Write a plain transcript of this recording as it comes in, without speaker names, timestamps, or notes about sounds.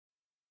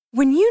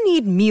When you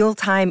need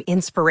mealtime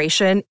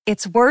inspiration,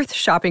 it's worth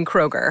shopping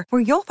Kroger,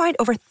 where you'll find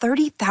over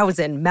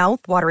 30,000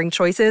 mouth-watering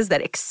choices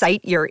that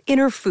excite your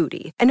inner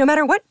foodie. And no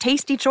matter what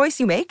tasty choice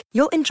you make,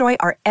 you'll enjoy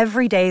our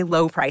everyday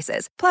low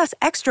prices, plus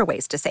extra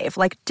ways to save,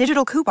 like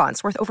digital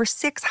coupons worth over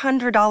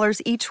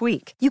 $600 each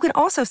week. You can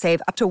also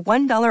save up to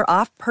 $1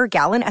 off per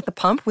gallon at the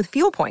pump with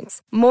fuel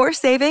points. More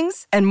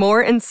savings and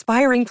more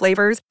inspiring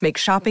flavors make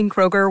shopping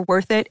Kroger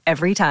worth it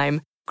every time.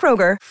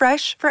 Kroger,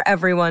 fresh for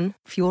everyone.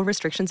 Fuel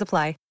restrictions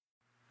apply.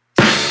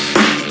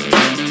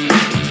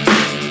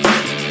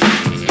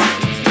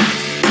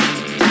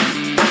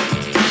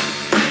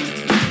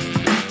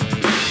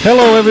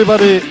 Hello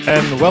everybody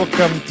and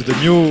welcome to the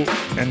new,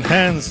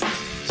 enhanced,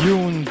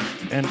 tuned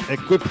and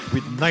equipped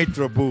with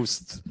Nitro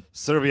Boost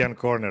Serbian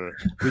Corner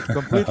with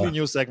completely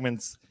new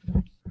segments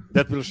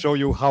that will show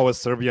you how a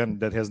Serbian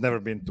that has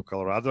never been to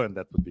Colorado, and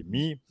that would be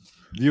me,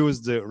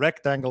 views the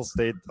rectangle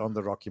state on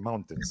the Rocky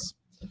Mountains.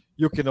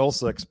 You can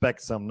also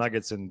expect some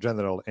nuggets and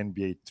general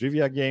NBA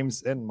trivia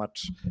games and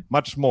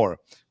much more.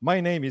 My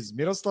name is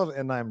Miroslav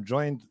and I'm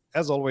joined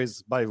as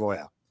always by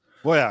Voja.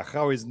 Voja,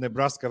 how is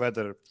Nebraska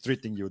weather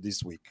treating you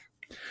this week?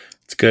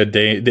 It's good.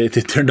 They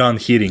turned on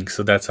heating,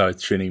 so that's how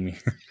it's treating me.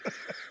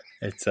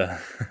 It's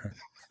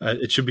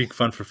it should be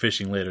fun for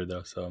fishing later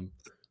though, so I'm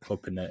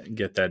hoping to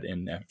get that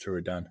in after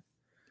we're done.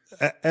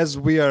 As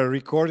we are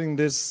recording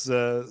this,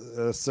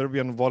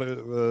 Serbian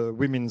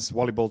women's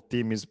volleyball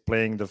team is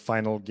playing the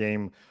final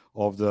game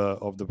of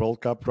the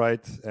World Cup,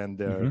 right? And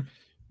they're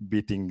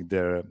beating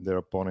their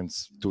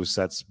opponents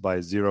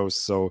 2-0.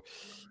 So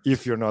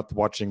if you're not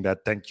watching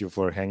that, thank you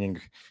for hanging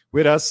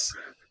with us.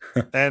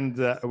 And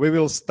we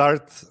will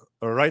start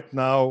right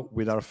now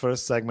with our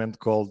first segment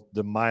called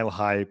the Mile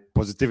High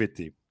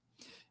Positivity.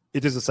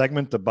 It is a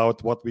segment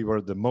about what we were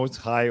the most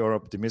high or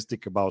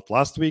optimistic about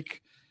last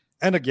week.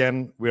 And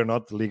again, we're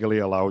not legally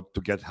allowed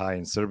to get high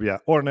in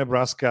Serbia or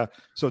Nebraska,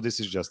 so this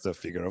is just a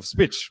figure of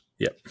speech.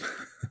 Yep.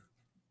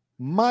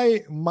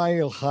 My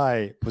mile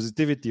high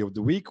positivity of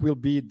the week will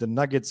be the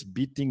Nuggets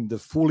beating the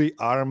fully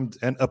armed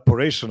and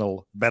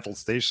operational battle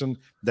station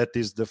that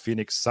is the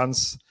Phoenix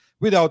Suns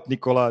without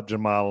Nikola,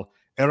 Jamal,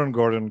 Aaron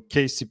Gordon,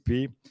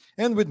 KCP,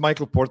 and with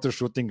Michael Porter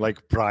shooting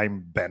like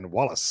prime Ben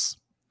Wallace.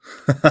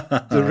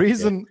 The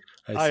reason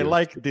I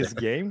like this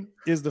game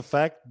is the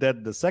fact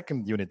that the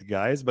second unit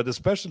guys, but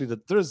especially the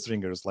third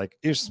stringers like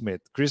Ish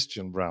Smith,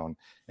 Christian Brown,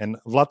 and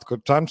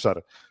Vlatko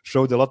Čančar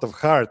showed a lot of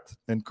heart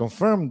and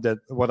confirmed that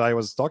what I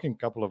was talking a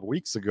couple of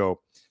weeks ago,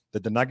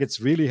 that the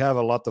Nuggets really have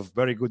a lot of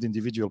very good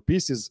individual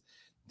pieces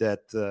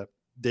that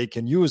they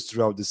can use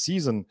throughout the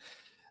season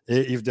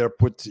if they're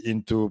put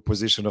into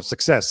position of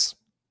success.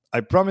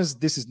 I promise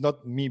this is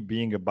not me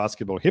being a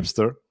basketball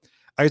hipster.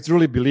 I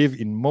truly believe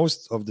in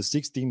most of the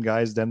 16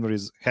 guys Denver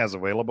has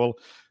available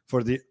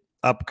for the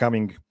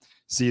upcoming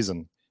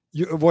season.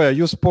 Voja,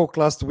 you spoke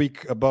last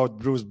week about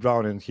Bruce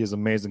Brown and his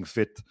amazing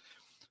fit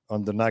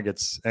on the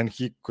Nuggets, and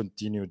he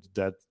continued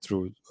that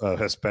through,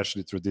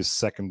 especially through this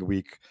second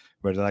week,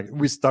 where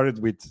we started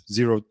with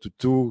 0-2,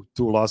 two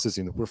losses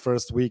in the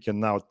first week,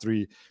 and now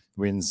 3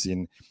 wins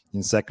in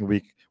second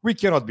week. We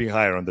cannot be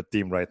higher on the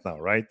team right now,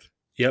 right?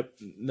 Yep.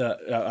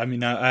 I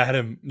mean, I had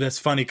him. That's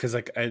funny because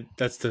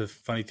that's the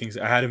funny things.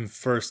 I had him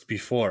first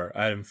before.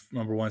 I had him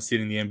number 1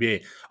 seed in the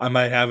NBA. I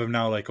might have him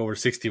now like over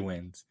 60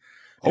 wins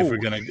if we're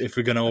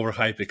gonna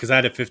overhype it, because I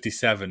had it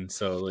 57.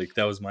 So like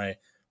that was my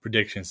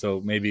prediction.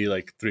 So maybe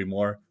like 3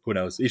 more. Who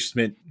knows? Ish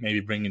Smith maybe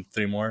bring in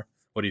 3 more.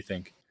 What do you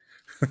think?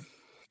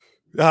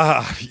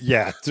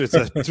 Yeah,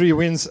 it's 3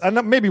 wins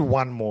and maybe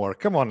 1 more.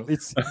 Come on,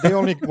 they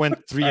only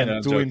went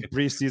 3-2 in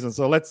preseason.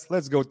 So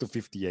let's go to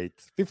 58.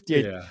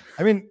 58. Yeah.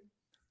 I mean,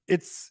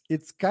 it's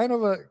kind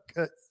of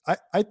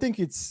I think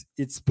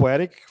it's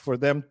poetic for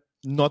them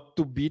not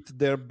to beat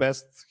their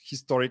best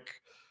historic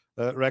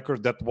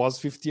record that was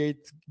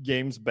 58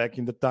 games back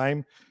in the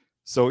time.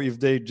 So if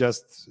they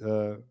just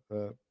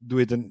do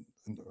it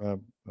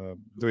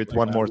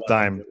one more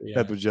time,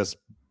 that was just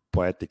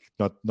poetic.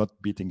 Not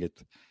beating it,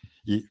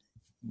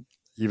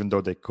 even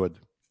though they could.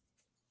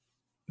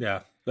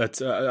 Yeah, that's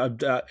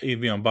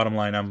bottom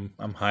line.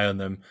 I'm high on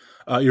them.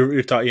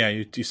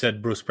 You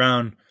said Bruce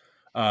Brown.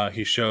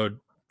 He showed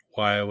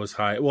why I was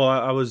high. Well,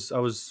 I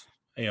was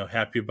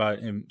happy about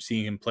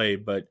seeing him play,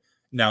 but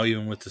now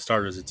even with the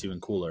starters, it's even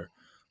cooler.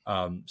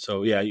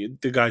 So yeah,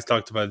 the guys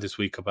talked about it this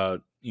week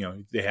about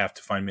they have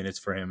to find minutes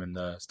for him in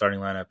the starting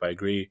lineup. I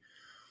agree.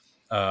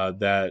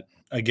 That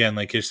again,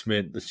 like Ish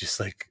Smith was just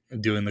like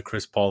doing the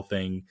Chris Paul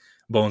thing.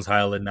 Bones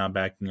Highland not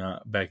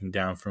backing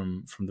down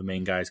from the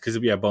main guys, because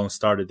Bones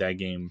started that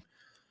game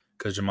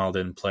because Jamal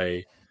didn't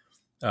play.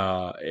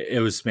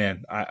 It was,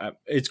 man,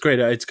 it's great.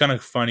 It's kind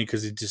of funny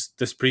because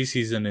this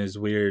preseason is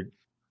weird.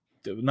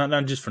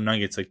 Not just for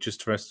Nuggets, like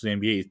just the rest of the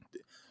NBA.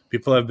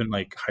 People have been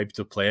like hyped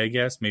to play, I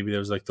guess. Maybe there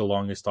was like the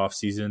longest off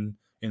season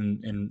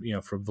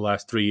in for the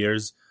last 3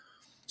 years.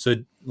 So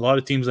a lot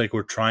of teams like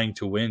were trying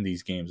to win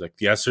these games. Like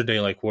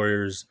yesterday, like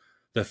Warriors,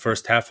 the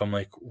first half, I'm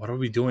like, what are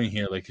we doing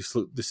here? Like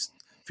this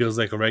feels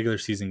like a regular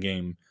season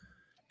game,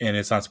 and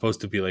it's not supposed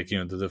to be. Like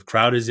the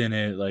crowd is in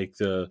it. Like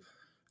the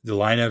The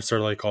lineups are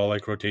like all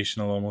like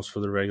rotational almost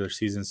for the regular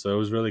season. So it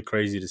was really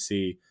crazy to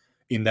see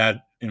in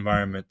that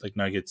environment, like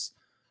Nuggets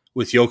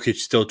with Jokic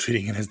still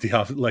treating it as the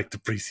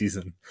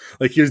preseason.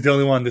 Like he was the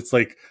only one that's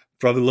like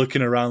probably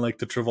looking around like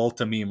the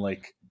Travolta meme,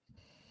 like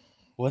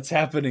what's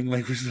happening?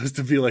 Like we're supposed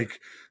to be like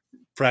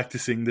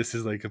practicing. This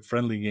is like a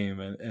friendly game,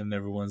 and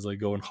everyone's like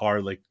going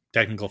hard. Like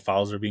technical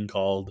fouls are being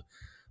called.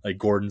 Like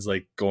Gordon's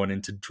like going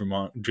into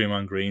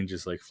Draymond Green,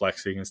 just like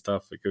flexing and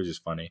stuff. Like it was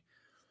just funny.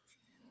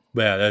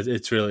 But yeah,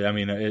 it's really. I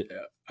mean,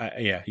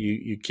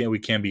 you can't. We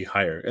can't be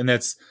higher, and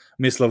that's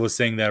Mislav was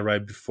saying that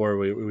right before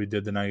we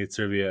did the Nugget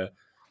Serbia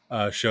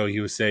show.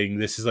 He was saying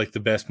this is like the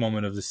best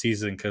moment of the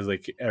season because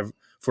like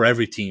for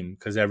every team,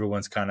 because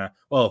everyone's kind of,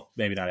 well,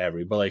 maybe not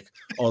every, but like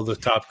all the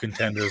top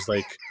contenders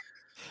like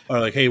are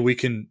like, hey, we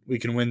can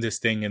win this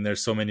thing, and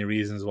there's so many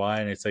reasons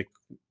why, and it's like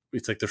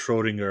the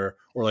Schrodinger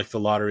or like the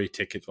lottery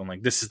ticket one,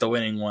 like this is the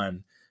winning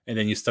one, and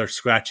then you start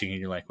scratching and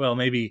you're like, well,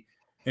 maybe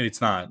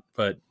it's not,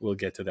 but we'll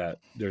get to that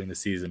during the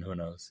season. Who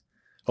knows?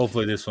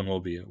 Hopefully this one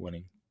will be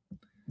winning.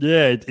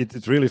 Yeah,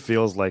 it really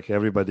feels like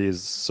everybody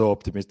is so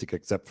optimistic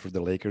except for the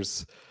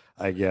Lakers,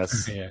 I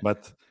guess. Yeah.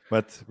 But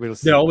we'll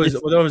see. They're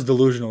always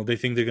delusional. They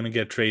think they're going to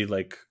get traded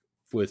like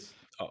with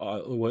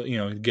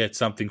get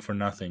something for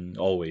nothing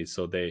always.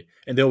 So they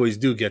always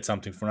do get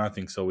something for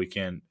nothing. So we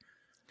can't.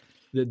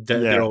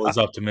 They're always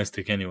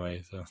optimistic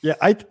anyway. So yeah,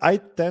 I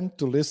tend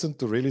to listen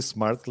to really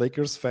smart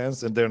Lakers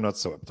fans, and they're not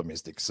so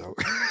optimistic. So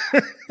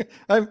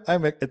I'm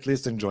at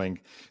least enjoying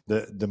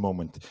the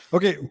moment.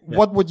 Okay, yeah.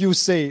 What would you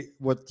say?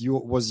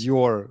 Was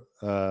your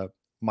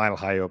mile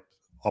high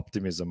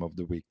optimism of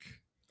the week?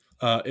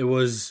 It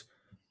was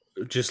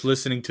just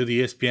listening to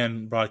the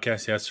ESPN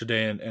broadcast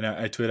yesterday, and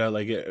I tweeted out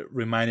like it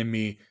reminded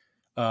me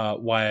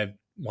why I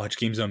watch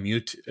games on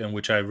mute, and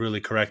which I really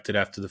corrected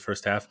after the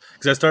first half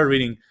because I started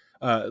reading.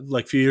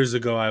 Like a few years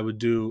ago,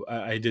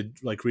 I did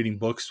like reading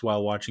books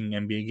while watching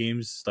NBA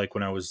games, like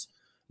when I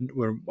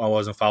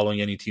wasn't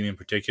following any team in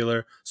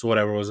particular. So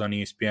whatever was on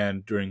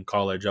ESPN during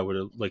college, I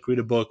would like read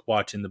a book,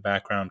 watch in the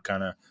background,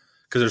 kind of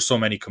because there's so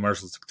many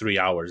commercials, like 3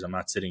 hours. I'm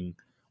not sitting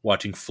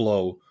watching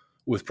Flow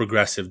with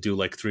Progressive do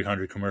like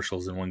 300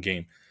 commercials in one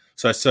game.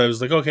 So I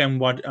was like, okay, I'm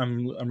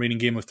reading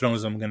Game of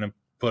Thrones. I'm gonna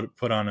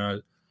put on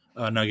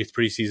a Nuggets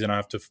preseason. I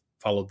have to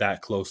follow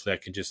that closely. I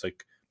can just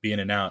like be in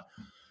and out.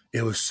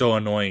 It was so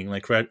annoying.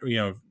 Like,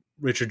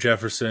 Richard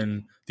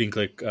Jefferson, I think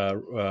like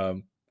I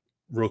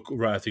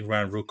think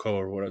Ryan Ruocco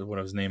or what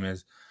his name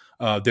is.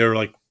 They're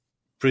like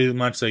pretty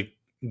much like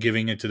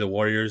giving it to the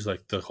Warriors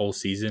like the whole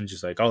season,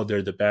 just like, oh,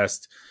 they're the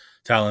best,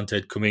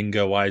 talented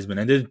Kuminga, Wiseman,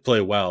 and they did play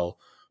well,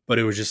 but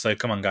it was just like,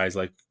 come on, guys,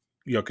 like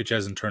Jokic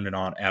hasn't turned it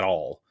on at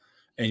all,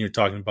 and you're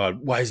talking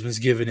about Wiseman's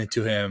giving it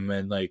to him,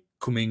 and like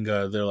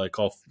Kuminga, they're like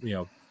all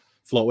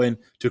flow in.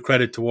 To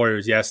credit to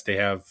Warriors, yes, they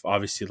have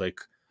obviously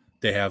like.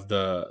 They have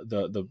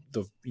the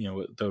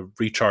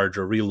recharge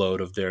or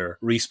reload of their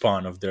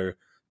respawn of their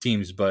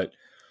teams, but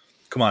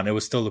come on, it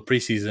was still the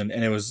preseason,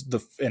 and it was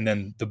and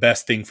then the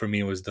best thing for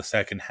me was the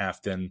second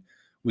half. Then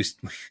we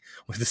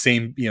with the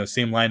same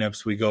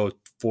lineups, we go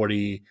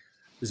 40.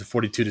 Is it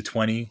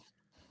 42-20?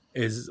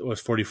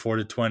 Was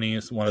 44-20?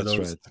 It's one of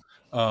those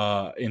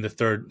right. In the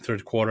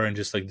third quarter, and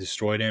just like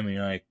destroyed him. And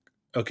you're like,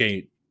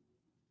 okay,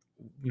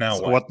 now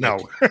so what now?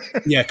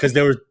 Yeah, because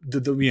there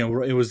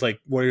were it was like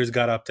Warriors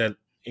got up to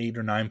 8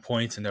 or 9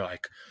 points, and they're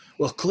like,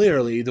 well,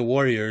 clearly the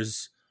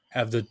Warriors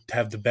have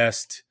the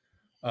best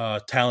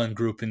talent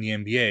group in the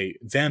NBA.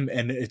 Them,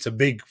 and it's a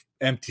big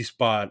empty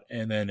spot,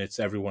 and then it's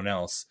everyone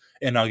else.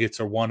 And Nuggets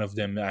are one of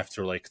them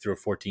after like 3 or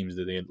 4 teams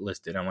that they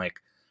listed. I'm like,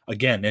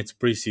 again, it's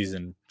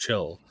preseason,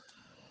 chill.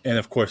 And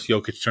of course,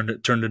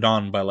 Jokic turned it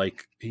on by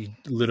like he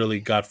literally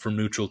got from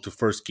neutral to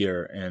first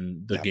gear,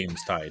 and the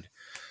game's tied.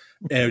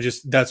 And it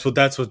just that's what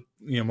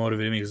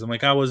motivated me, because I'm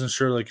like, I wasn't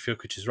sure like if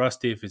Jokic is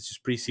rusty, if it's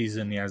just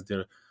preseason, he has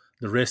the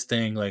wrist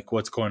thing, like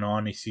what's going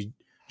on. Is he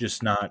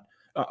just not?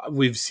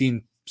 We've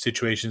seen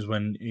situations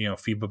when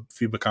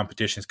FIBA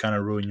competitions kind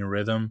of ruin your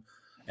rhythm,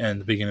 and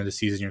the beginning of the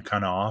season you're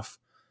kind of off.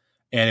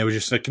 And it was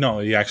just like, no,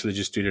 he actually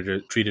just treated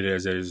it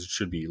as it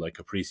should be, like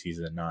a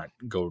preseason, not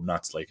go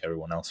nuts like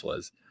everyone else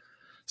was.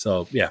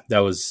 So yeah, I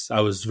was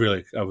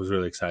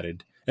really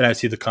excited, and I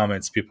see the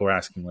comments, people were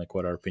asking like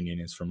what our opinion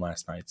is from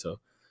last night.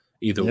 So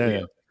either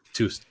way,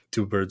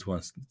 two birds,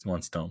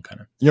 one stone,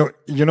 kind of.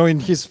 In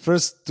his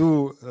first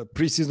 2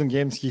 preseason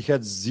games, he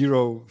had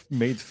 0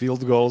 made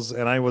field goals,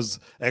 and I was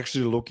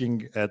actually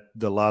looking at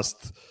the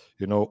last,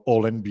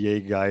 all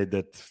NBA guy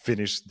that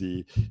finished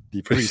the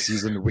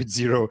preseason with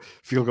 0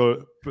 field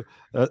goal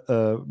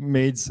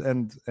mades,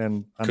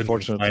 and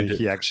unfortunately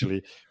he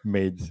actually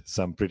made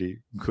some pretty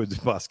good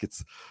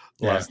baskets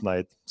last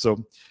night.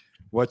 So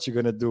what you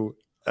gonna do?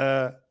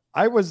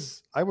 I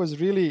was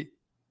really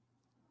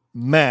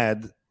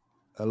mad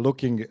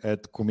looking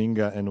at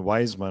Kuminga and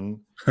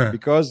Wiseman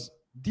because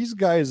these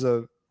guys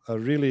are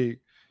really,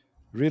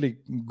 really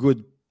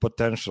good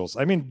potentials.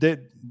 I mean,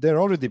 they're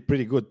already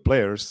pretty good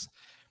players,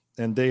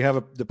 and they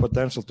have the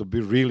potential to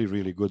be really,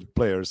 really good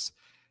players.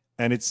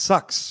 And it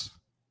sucks.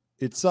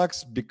 It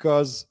sucks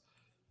because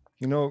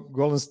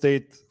Golden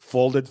State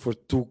folded for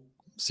 2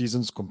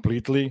 seasons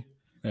completely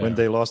when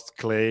they lost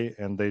Clay,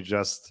 and they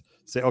just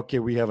say, okay,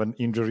 we have an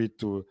injury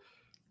to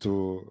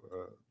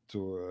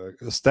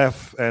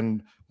Steph,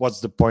 and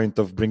what's the point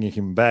of bringing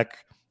him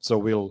back? So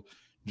we'll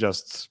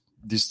just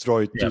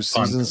destroy 2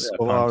 seasons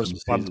of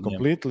ours, punt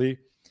completely.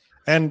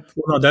 And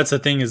no, that's the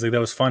thing, is like, that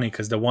was funny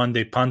because the one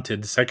they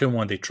punted, the second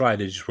one they tried,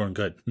 they just weren't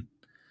good.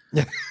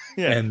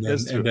 yeah, and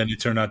then it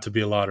turned out to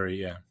be a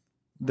lottery. Yeah,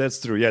 that's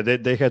true. Yeah,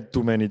 they had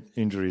too many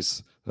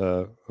injuries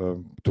to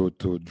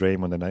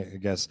Draymond, and I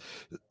guess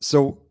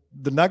so.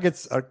 The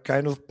Nuggets are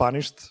kind of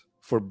punished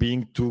for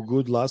being too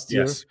good last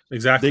year. Yes,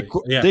 exactly.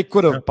 They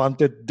could have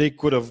punted. They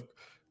could have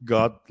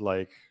got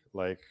like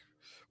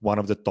one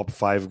of the top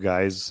 5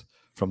 guys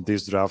from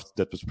this draft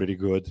that was pretty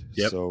good.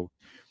 Yep.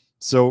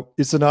 So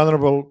it's an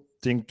honorable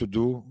thing to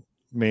do,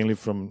 mainly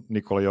from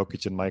Nikola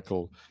Jokic and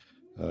Michael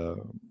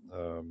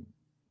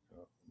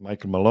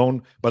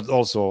Malone, but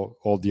also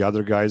all the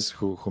other guys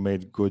who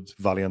made good,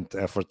 valiant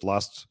effort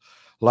last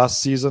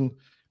season.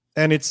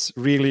 And it's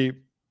really,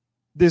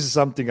 this is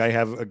something I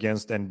have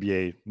against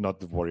NBA, not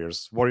the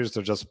Warriors. Warriors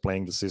are just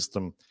playing the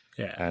system,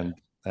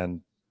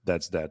 and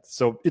that's that.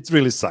 So it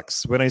really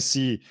sucks when I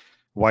see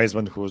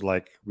Wiseman, who's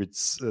like with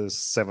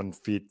 7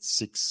 feet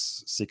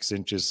 6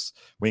 inches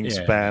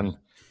wingspan,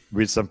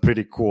 with some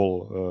pretty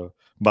cool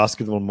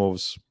basketball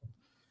moves.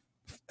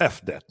 F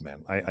that,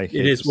 man. I hate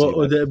it is.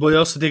 Well, but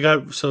also they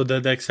got, so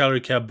the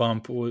salary cap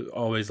bump will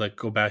always like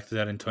go back to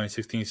that in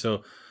 2016.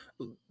 So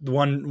the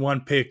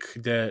one pick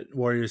that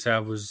Warriors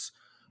have was,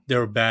 they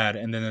were bad,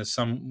 and then there's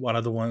one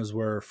other ones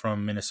were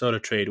from Minnesota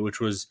trade, which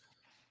was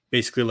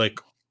basically like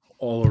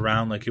all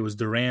around, like it was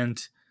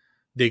Durant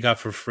they got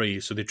for free,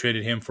 so they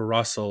traded him for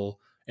Russell,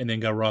 and then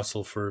got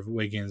Russell for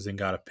Wiggins, and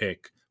got a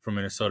pick from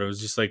Minnesota. It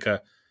was just like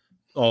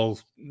all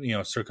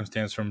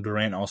circumstance from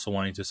Durant also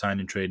wanting to sign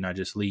and trade, not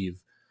just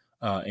leave,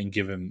 and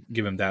give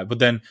him that. But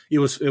then it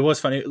was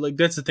funny. Like,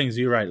 that's the things,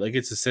 you're right. Like,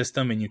 it's a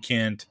system, and you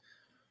can't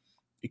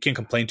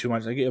complain too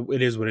much. Like,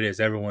 it is what it is.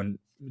 Everyone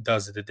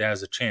does it that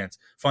has a chance.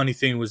 Funny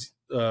thing was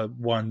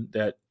one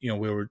that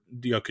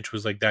Jokic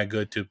was like that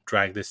good to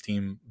drag this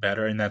team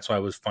better, and that's why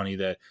it was funny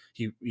that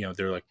he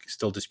they're like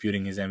still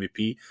disputing his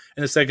MVP.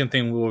 And the second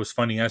thing, what was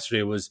funny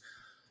yesterday, was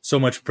so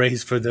much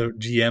praise for the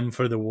GM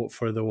for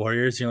the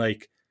Warriors.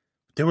 Like,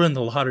 they were in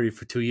the lottery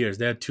for 2 years.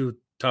 They had 2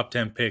 top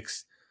 10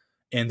 picks,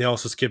 and they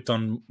also skipped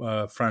on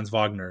Franz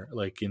Wagner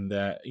like in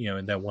that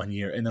in that 1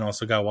 year, and then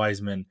also got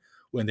Wiseman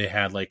when they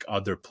had like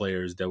other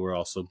players that were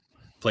also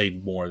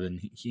played more than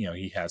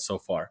he has so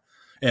far.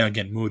 And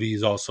again, Moody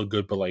is also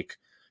good, but like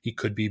he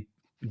could be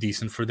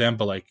decent for them,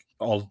 but like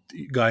all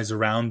the guys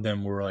around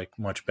them were like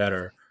much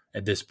better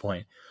at this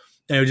point.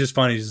 And it was just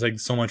funny, just like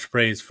so much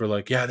praise for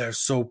like, yeah, they're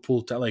so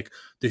pulled out, like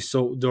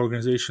the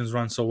organizations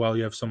run so well,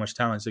 you have so much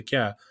talent. It's like,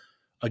 yeah,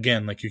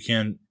 again, like you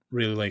can't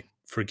really like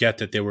forget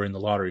that they were in the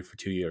lottery for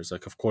 2 years.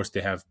 Like, of course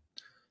they have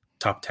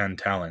top 10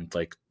 talent,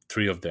 like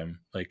 3 of them.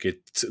 Like,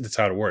 it's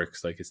how it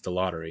works. Like, it's the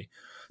lottery.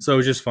 So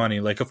it's just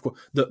funny. Like, of course,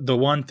 the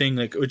one thing,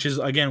 like, which is,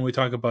 again, we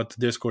talk about the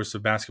discourse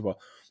of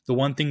basketball. The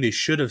one thing they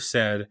should have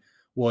said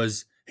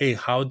was, hey,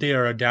 how they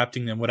are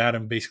adapting them. What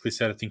Adam basically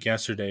said, I think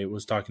yesterday,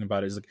 was talking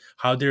about is like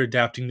how they're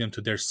adapting them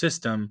to their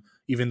system,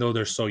 even though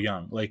they're so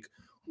young. Like,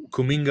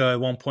 Kuminga, at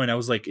one point, I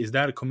was like, is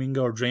that a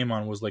Kuminga or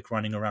Draymond was like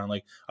running around?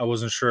 Like, I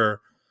wasn't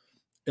sure,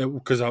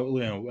 because at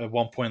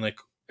one point, like,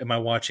 am I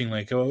watching,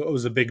 like, oh, it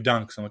was a big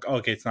dunk, so I'm like, oh,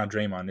 okay, it's not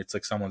Draymond, it's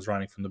like someone's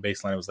running from the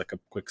baseline. It was like a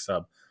quick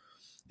sub.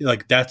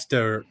 Like, that's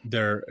their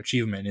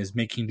achievement, is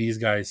making these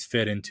guys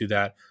fit into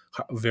that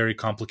very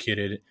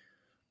complicated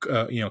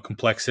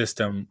complex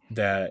system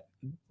that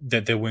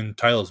they win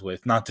titles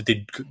with. Not that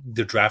they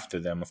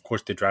drafted them, of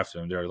course they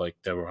drafted them,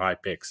 they were high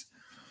picks.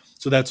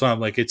 So that's why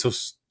I'm like,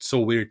 it's so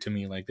weird to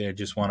me. Like, they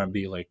just want to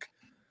be like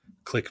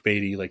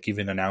clickbaity, like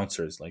even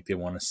announcers, like they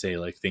want to say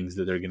like things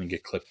that they're going to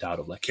get clipped out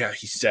of, like, yeah,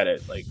 he said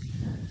it. Like,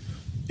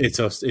 it's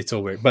so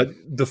weird. But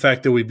the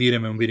fact that we beat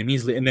him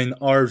easily, and then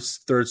our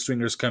third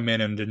stringers come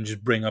in and then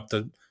just bring up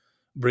the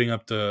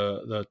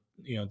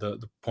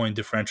point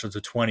differential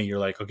to 20, you're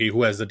like, okay,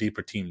 who has the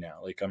deeper team now?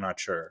 Like, I'm not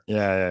sure.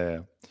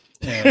 Yeah.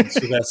 And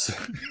so that's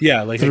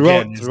like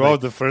throughout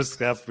the first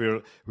half,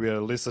 we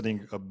are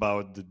listening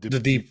about the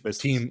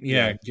deepest team,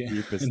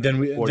 deepest, and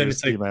then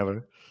it's like,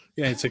 ever.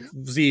 Yeah, it's like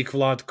Zeke,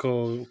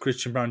 Vlatko,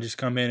 Christian Braun just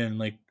come in, and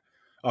like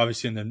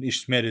obviously, and then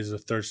Ish Smith is the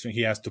third string.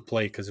 He has to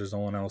play because there's no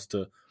one else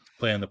to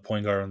play on the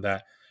point guard on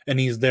that, and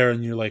he's there,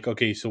 and you're like,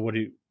 okay, so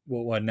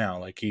what now?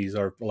 Like, he's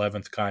our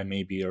 11th guy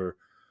maybe, or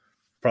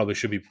probably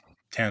should be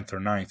 10th or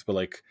 9th, but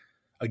like,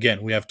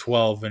 again, we have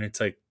 12, and it's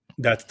like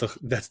that's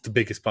the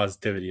biggest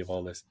positivity of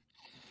all this.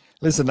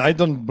 Listen, I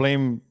don't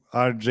blame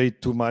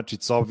RJ too much.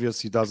 It's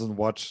obvious he doesn't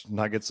watch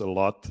Nuggets a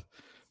lot,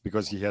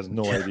 because he has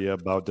no idea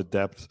about the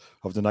depth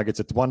of the Nuggets.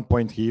 At one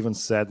point, he even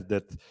said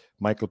that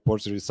Michael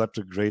Porter is such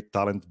a great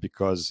talent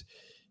because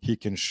he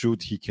can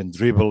shoot, he can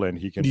dribble, and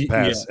he can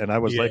pass. And I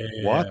was like,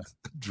 what?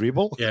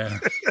 Dribble? Yeah.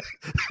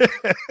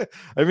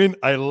 I mean,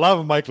 I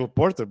love Michael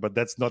Porter, but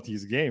that's not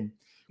his game.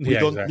 We Yeah,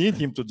 don't exactly. need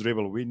him to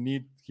dribble. We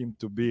need him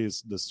to be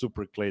the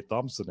super Klay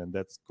Thompson, and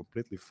that's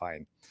completely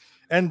fine.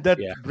 And that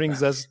Yeah.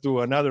 brings us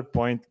to another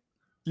point.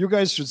 You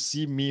guys should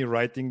see me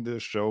writing the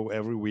show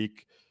every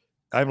week.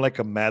 I'm like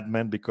a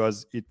madman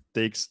because it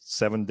takes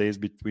 7 days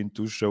between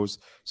two shows.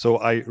 So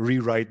I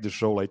rewrite the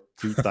show like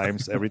 3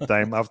 times every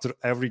time. After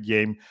every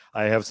game,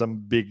 I have some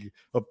big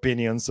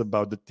opinions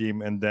about the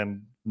team, and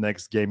then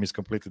next game is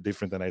completely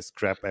different, and I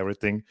scrap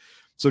everything.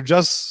 So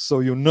just so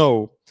you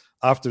know,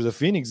 after the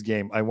Phoenix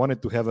game, I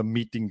wanted to have a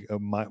meeting, a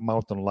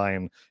mountain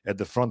lion at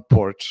the front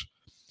porch,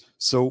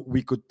 so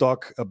we could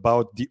talk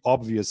about the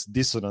obvious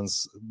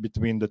dissonance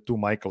between the two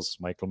Michaels,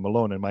 Michael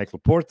Malone and Michael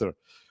Porter,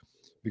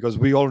 because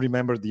we all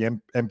remember the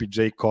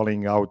MPJ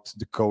calling out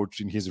the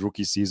coach in his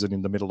rookie season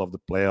in the middle of the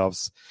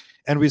playoffs.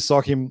 And we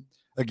saw him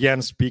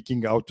again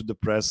speaking out to the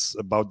press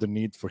about the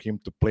need for him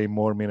to play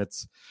more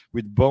minutes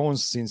with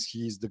Bones, since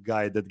he's the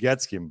guy that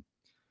gets him.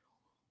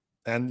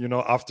 And,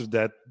 after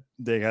that,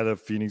 they had a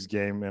Phoenix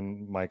game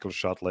and Michael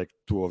shot like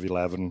 2 of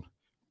 11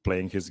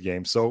 playing his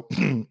game. So,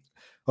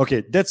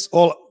 okay, that's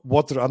all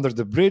water under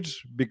the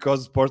bridge,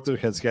 because Porter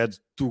has had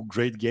 2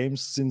 great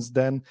games since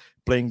then,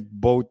 playing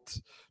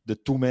both the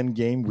 2-man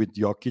game with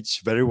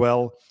Jokic very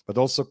well, but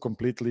also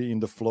completely in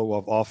the flow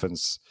of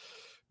offense.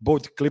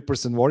 Both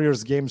Clippers and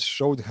Warriors games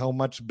showed how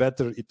much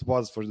better it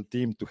was for the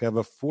team to have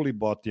a fully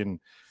bought-in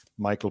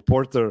Michael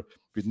Porter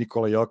with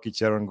Nikola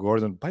Jokic, Aaron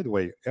Gordon. By the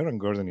way, Aaron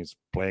Gordon is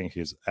playing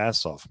his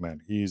ass off,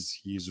 man.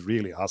 He's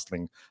really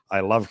hustling.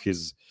 I love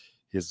his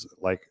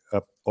like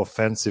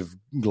offensive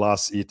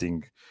glass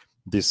eating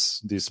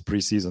this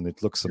preseason.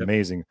 It looks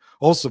amazing.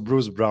 Also,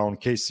 Bruce Brown,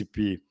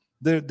 KCP,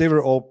 they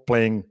were all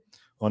playing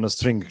on a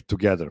string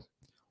together.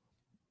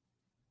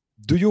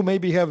 Do you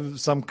maybe have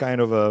some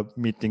kind of a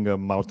meeting, a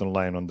mountain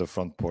lion on the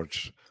front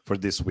porch for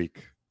this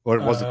week, or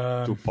was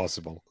it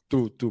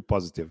too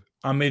positive?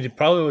 I mean, it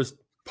probably was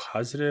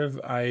positive.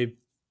 I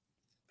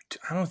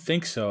don't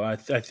think so. I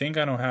think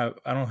I don't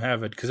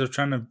have it, because I was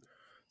trying to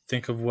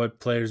think of what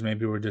players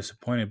maybe were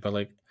disappointed, but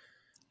like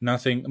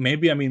nothing.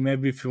 Maybe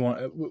if you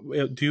want,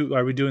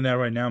 are we doing that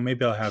right now?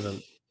 Maybe I'll have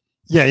it.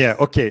 Yeah.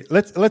 Okay.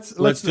 Let's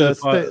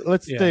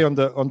stay on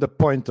the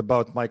point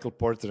about Michael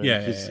Porter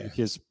and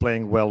his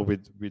playing well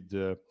with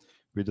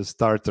the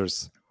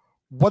starters.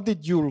 What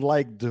did you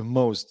like the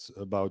most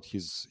about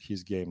his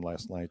game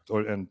last night,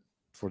 and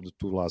for the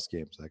 2 last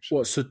games actually?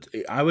 Well, so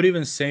I would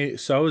even say,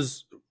 so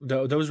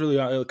that was really,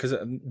 because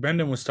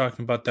Brendan was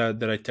talking about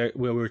that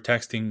we were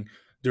texting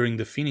during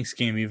the Phoenix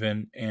game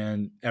even,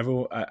 and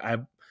everyone, I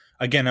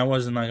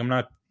wasn't like, I'm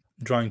not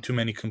drawing too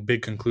many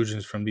big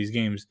conclusions from these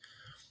games.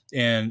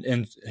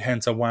 And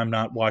hence why I'm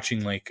not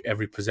watching like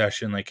every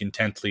possession like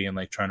intently and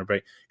like trying to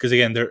break, because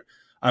again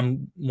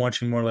I'm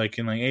watching more like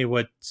in like, hey,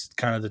 what's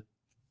kind of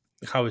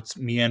how it's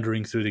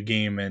meandering through the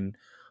game, and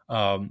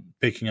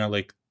picking out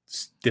like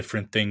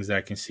different things that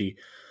I can see.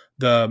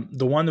 The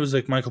one that was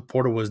like Michael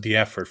Porter was the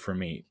effort for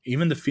me.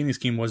 Even the Phoenix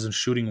game wasn't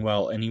shooting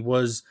well, and he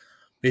was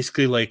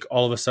basically like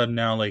all of a sudden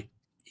now like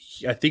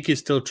I think he's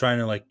still trying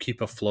to like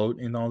keep afloat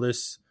in all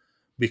this,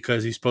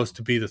 because he's supposed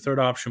to be the third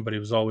option, but he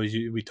was always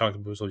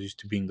used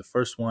to being the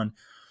first one.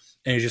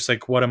 And he's just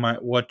like,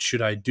 what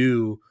should I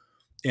do?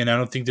 And I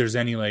don't think there's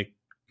any like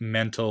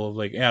mental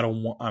like, hey,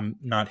 I'm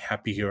not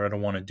happy here. I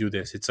don't want to do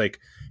this. It's like,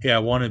 hey, I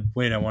want to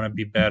win. I want to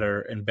be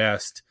better and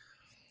best.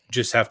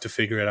 Just have to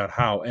figure it out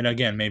how. And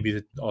again,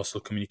 maybe also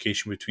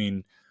communication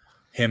between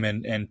him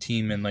and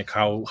team, and like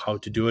how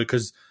to do it.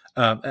 Because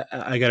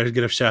I got to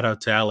give a shout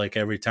out to Alec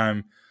every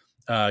time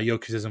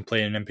Jokic doesn't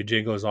play and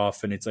MPJ goes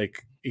off, and it's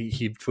like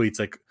he tweets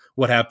like,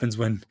 what happens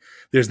when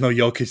there's no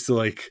Jokic to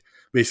like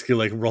basically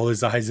like roll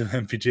his eyes at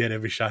MPJ at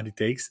every shot he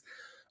takes.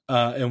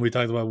 And we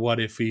talked about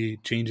what if he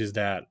changes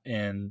that,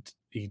 and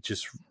he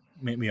just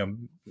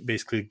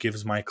basically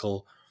gives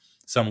Michael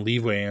some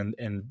leeway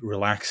and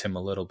relax him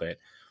a little bit.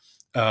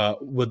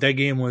 What that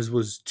game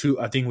was too,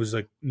 I think was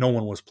like no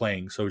one was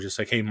playing, so just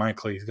like, hey,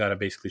 Michael, he's got to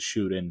basically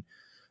shoot. And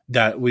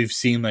that we've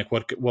seen like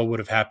what would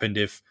have happened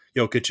if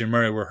Jokic and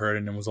Murray were hurt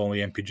and it was only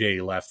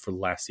MPJ left for the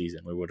last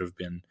season. We would have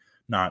been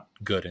not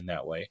good in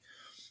that way.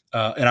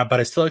 But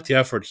I still like the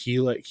effort. He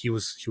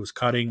was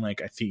cutting.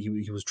 Like I think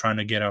he was trying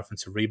to get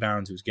offensive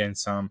rebounds. He was getting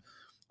some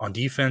on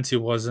defense. He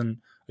wasn't,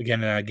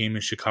 again, in that game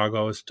in Chicago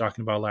I was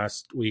talking about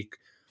last week.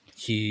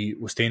 He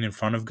was staying in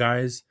front of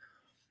guys.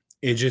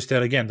 It's just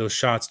that, again, those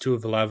shots 2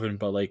 of 11,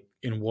 but like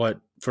in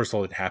what, first of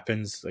all, it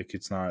happens. Like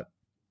it's not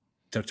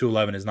 2 of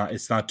 11 is not,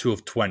 it's not 2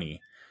 of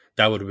 20.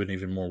 That would have been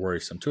even more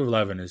worrisome. 2 of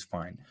 11 is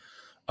fine.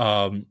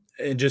 And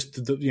just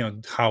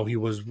how he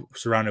was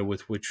surrounded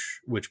with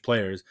which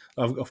players.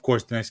 Of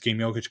course, the next game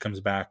Jokic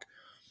comes back,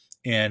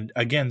 and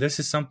again, this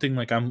is something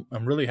like I'm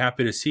really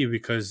happy to see,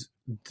 because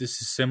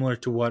this is similar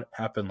to what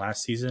happened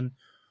last season.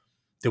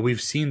 That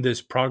we've seen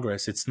this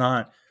progress. It's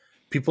not,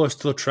 people are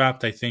still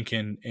trapped, I think,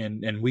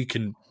 and we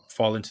can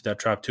fall into that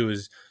trap too.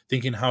 Is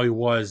thinking how he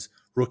was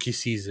rookie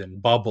season,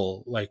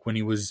 bubble, like when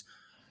he was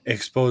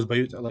exposed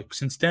by, like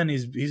since then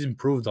he's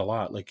improved a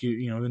lot. Like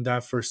in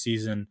that first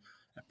season,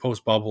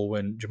 post bubble,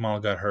 when Jamal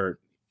got hurt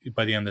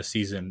by the end of the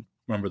season,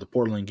 remember the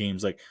Portland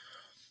games, like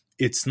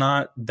it's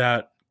not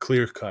that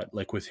clear cut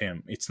like with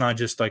him. It's not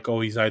just like,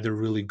 oh, he's either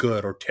really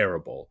good or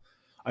terrible.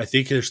 I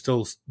think there's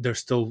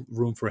still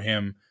room for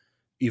him,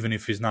 even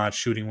if he's not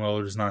shooting well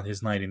or it's not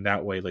his night in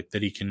that way, like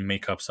that he can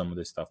make up some of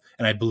this stuff.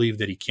 And I believe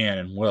that he can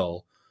and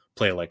will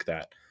play like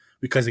that.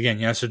 Because again,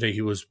 yesterday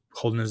he was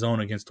holding his own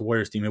against the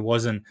Warriors team. There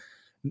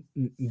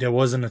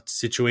wasn't a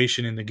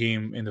situation in the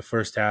game in the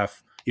first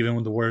half, even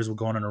when the Warriors were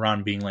going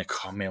around being like,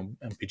 oh man,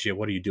 MPJ,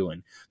 what are you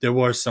doing? There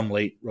were some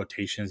late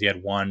rotations. He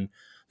had one.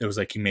 There was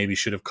like he maybe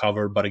should have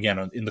covered. But again,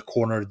 in the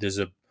corner, there's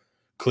a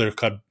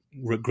clear-cut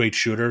great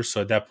shooter.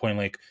 So at that point,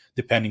 like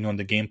depending on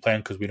the game plan,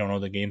 because we don't know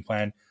the game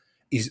plan,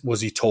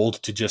 was he told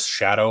to just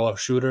shadow a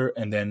shooter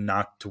and then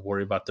not to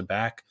worry about the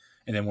back?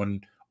 And then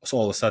when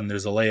all of a sudden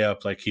there's a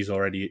layup, like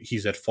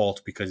he's at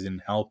fault because he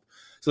didn't help.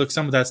 So like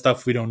some of that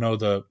stuff we don't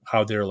know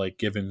how they're like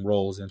giving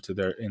roles into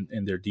their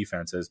in their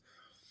defenses.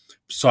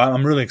 So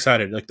I'm really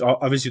excited. Like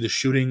obviously the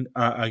shooting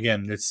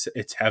again,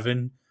 it's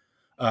heaven.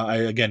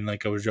 I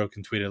was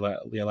joking, tweeted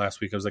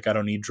last week. I was like, I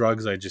don't need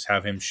drugs. I just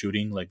have him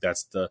shooting. Like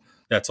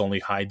that's only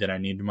high that I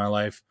need in my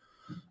life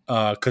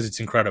because it's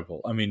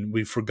incredible. I mean,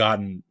 we've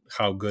forgotten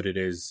how good it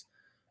is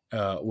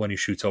when he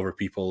shoots over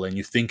people, and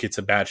you think it's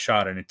a bad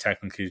shot, and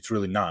it's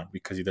really not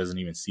because he doesn't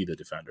even see the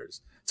defenders.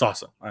 It's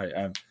awesome.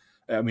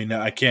 I mean,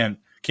 I can't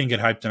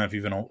get hyped enough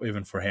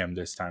even for him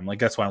this time. Like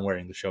that's why I'm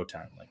wearing the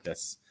Showtime. Like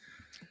that's.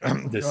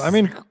 I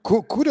mean,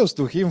 kudos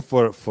to him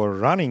for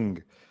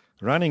running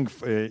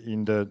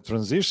in the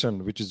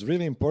transition, which is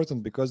really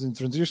important because in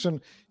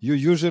transition you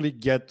usually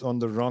get on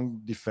the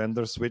wrong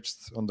defender,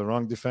 switched on the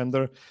wrong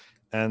defender,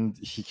 and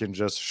he can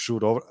just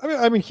shoot over.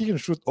 I mean, he can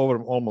shoot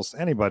over almost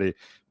anybody,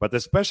 but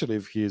especially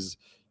if he's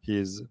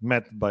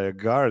met by a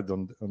guard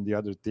on the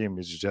other team,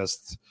 it's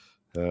just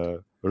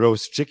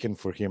roast chicken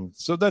for him.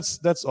 So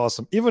that's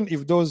awesome. Even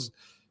if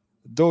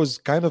those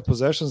kind of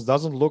possessions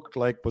doesn't look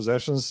like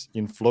possessions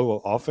in flow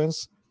of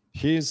offense,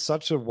 he is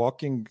such a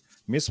walking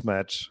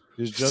mismatch.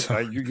 It's just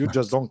you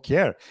just don't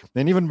care.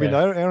 And even with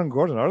Aaron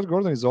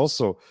Gordon is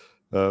also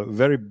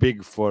very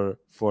big for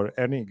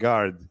any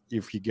guard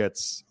if he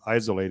gets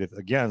isolated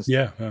against.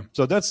 Yeah.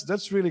 So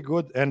that's really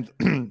good,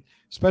 and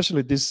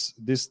especially this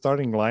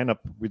starting lineup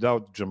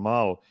without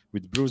Jamal,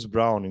 with Bruce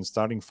Brown in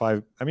starting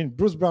five. I mean,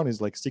 Bruce Brown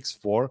is like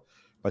 6'4",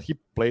 but he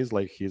plays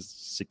like he's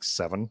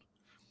 6'7".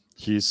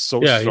 He's so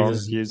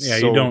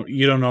strong.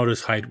 You don't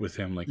notice height with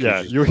him. Like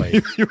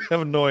you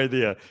have no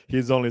idea.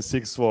 He's only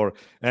 6'4",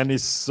 and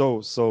he's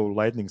so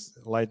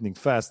lightning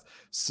fast.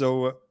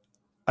 So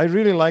I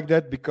really like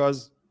that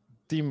because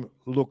team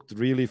looked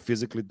really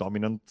physically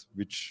dominant,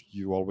 which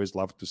you always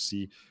love to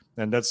see,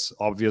 and that's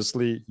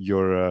obviously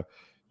your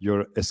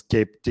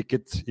escape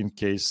ticket in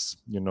case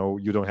you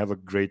don't have a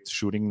great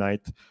shooting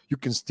night. You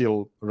can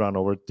still run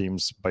over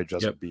teams by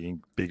just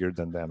being bigger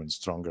than them and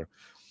stronger,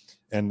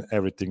 and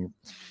everything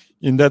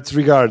in that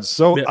regard.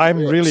 So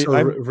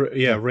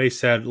Ray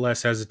said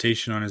less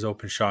hesitation on his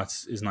open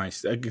shots is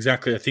nice.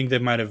 Exactly. I think they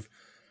might have.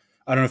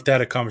 I don't know if they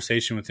had a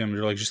conversation with him.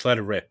 They're like, just let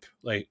it rip.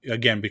 Like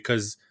again,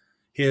 because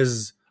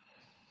his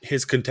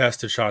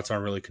contested shots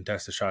aren't really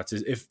contested shots.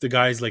 If the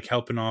guy's like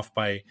helping off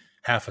by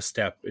half a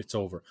step, it's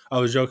over. I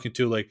was joking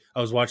too. Like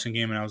I was watching the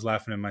game and I was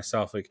laughing at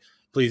myself. Like,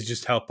 please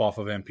just help off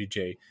of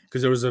MPJ,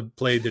 because there was a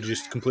play that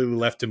just completely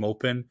left him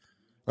open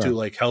to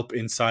like help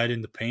inside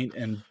in the paint,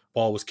 and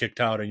ball was kicked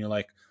out, and you're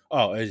like,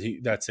 oh,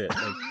 that's it.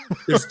 Like,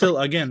 there's still,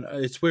 again,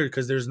 it's weird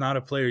because there's not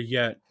a player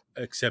yet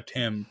except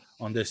him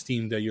on this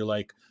team that you're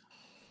like,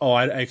 oh,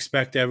 I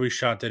expect every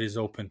shot that is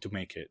open to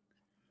make it.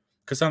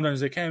 Because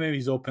sometimes like, hey, maybe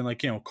he's open,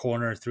 like,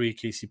 corner three,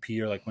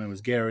 KCP, or like when it was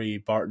Gary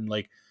Barton,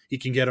 like he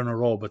can get on a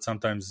roll, but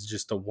sometimes it's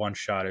just one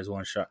shot.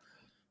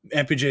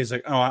 MPJ is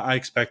like, oh, I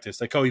expect this.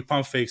 Like, oh, he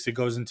pump fakes, it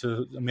goes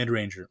into a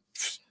mid-ranger.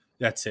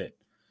 That's it.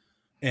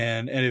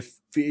 And if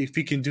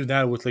he can do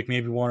that with like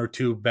maybe one or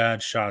two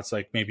bad shots,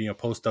 like maybe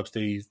post-ups that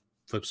he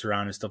flips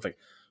around and stuff, like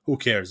who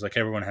cares? Like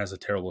everyone has a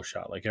terrible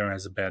shot. Like everyone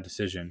has a bad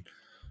decision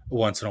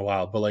once in a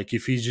while. But like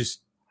if he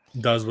just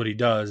does what he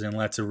does and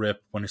lets it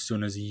rip as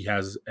soon as he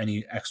has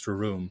any extra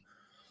room,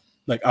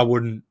 like I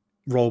wouldn't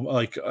roll.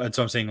 Like that's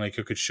what I'm saying. Like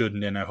Jokic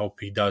shouldn't, and I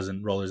hope he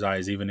doesn't roll his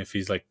eyes, even if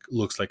he's like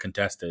looks like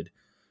contested.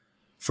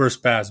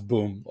 First pass,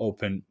 boom,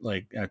 open,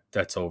 like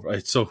that's over.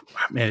 It's so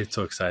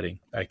exciting.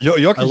 Like,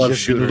 I love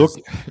shooters.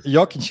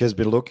 Jokic has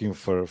been looking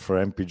for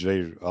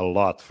MPJ a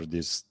lot for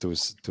these two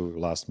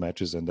last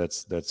matches, and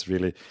that's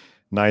really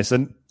nice.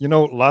 And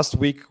last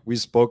week we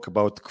spoke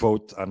about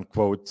quote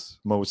unquote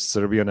most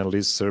Serbian and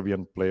least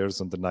Serbian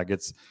players on the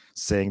Nuggets,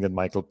 saying that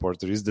Michael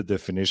Porter is the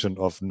definition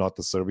of not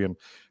a Serbian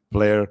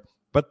player.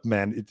 But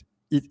man,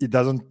 it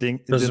doesn't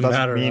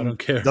matter. I don't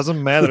care.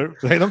 Doesn't matter.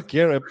 I don't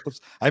care.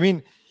 I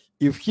mean,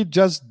 if he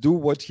just do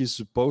what he's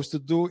supposed to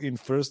do in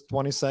first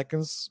 20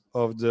 seconds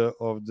of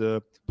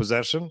the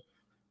possession,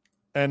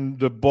 and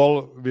the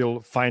ball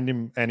will find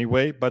him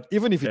anyway. But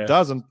even if it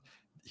doesn't,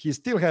 he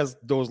still has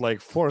those like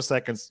 4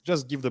 seconds.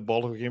 Just give the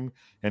ball to him,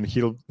 and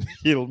he'll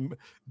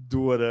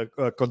do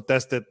a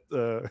contested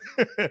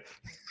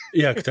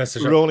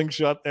contested rolling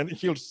shot, and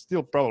he'll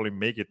still probably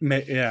make it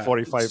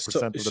 45% of the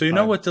time. So you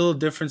know what the little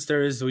difference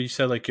there is? When you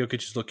said like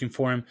Jokic is looking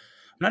for him,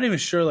 I'm not even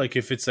sure like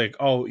if it's like,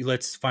 oh,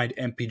 let's find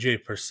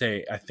MPJ per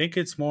se. I think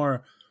it's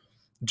more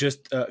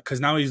just because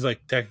now he's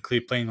like technically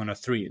playing on a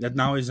 3. That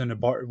now he's in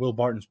Will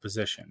Barton's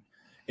position,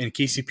 and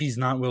KCP's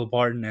not Will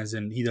Barton, as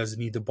in he doesn't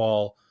need the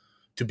ball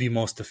to be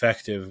most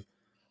effective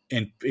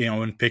in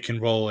pick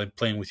and roll and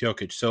playing with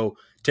Jokic. So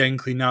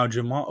technically now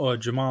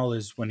Jamal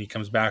is, when he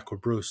comes back, or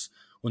Bruce,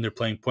 when they're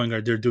playing point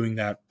guard, they're doing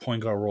that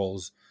point guard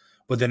roles.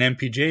 But then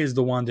MPJ is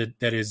the one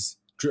that is,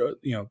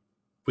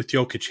 with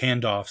Jokic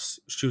handoffs,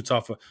 shoots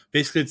off.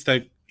 Basically, it's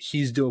like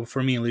he's doing,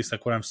 for me at least,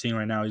 like what I'm seeing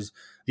right now is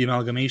the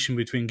amalgamation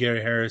between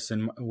Gary Harris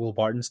and Will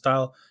Barton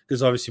style.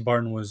 Because obviously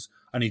Barton was,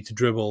 I need to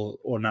dribble,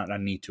 or not I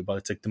need to, but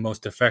it's like the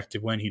most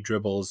effective when he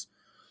dribbles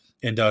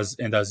and does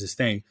his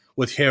thing.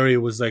 With Harry, it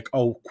was like,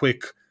 oh,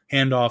 quick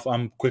handoff,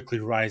 I'm quickly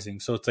rising.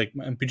 So it's like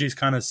MPJ is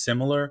kind of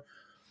similar,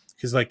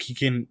 because like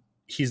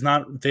he's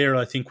not there,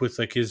 I think, with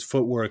like his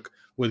footwork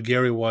what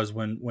Gary was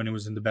when it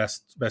was in the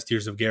best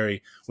years of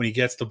Gary, when he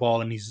gets the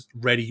ball and he's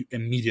ready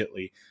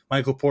immediately.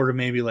 Michael Porter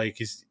maybe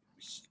like I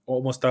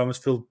almost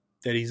feel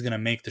that he's gonna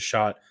make the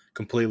shot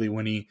completely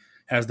when he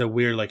has the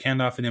weird like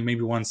handoff and then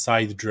maybe one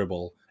side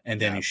dribble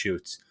and then he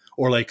shoots,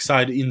 or like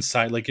side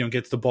inside, like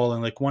gets the ball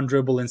and like one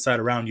dribble inside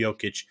around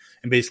Jokic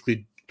and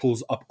basically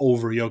pulls up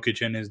over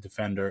Jokic and his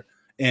defender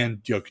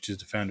and Jokic's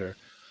defender.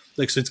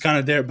 Like, so it's kind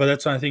of there, but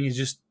that's what I think is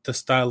just the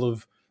style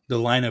of the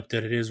lineup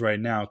that it is right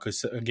now.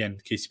 Because again,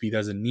 KCP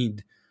doesn't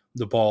need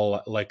the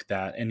ball like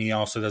that, and he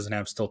also doesn't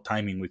have still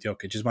timing with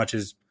Jokic as much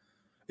as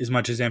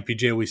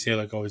MPJ. We say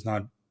like, oh, he's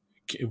not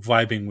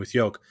vibing with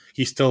Jokic.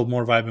 He's still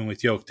more vibing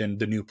with Jokic than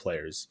the new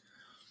players.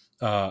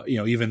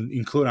 Even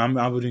include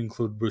I would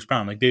include Bruce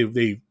Brown. Like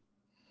they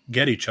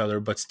get each other,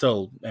 but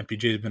still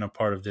MPJ has been a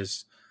part of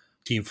this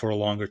team for a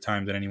longer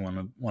time than any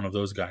one of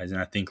those guys,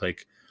 and I think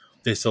like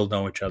they still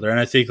know each other, and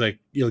I think like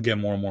you'll get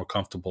more and more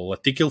comfortable. I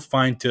think you'll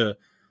find to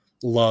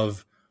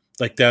love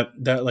like that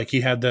like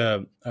he had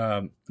the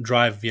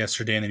drive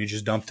yesterday and then he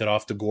just dumped it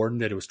off to Gordon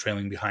that it was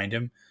trailing behind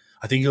him.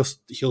 I think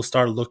he'll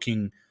start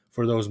looking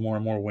for those more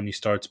and more when he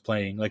starts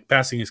playing. Like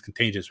passing is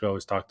contagious. We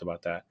always talked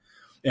about that,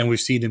 and we've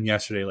seen him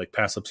yesterday like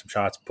pass up some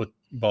shots, put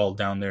ball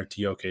down there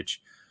to Jokic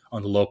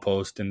on the low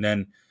post, and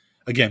then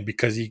again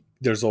because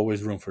there's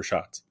always room for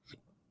shots.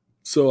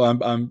 So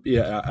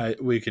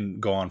we can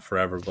go on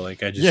forever, but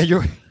like I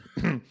just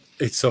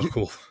it's so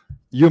cool.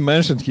 You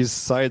mentioned his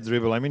side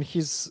dribble. I mean,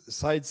 his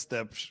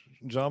sidestep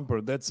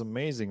jumper. That's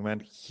amazing,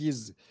 man.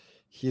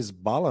 His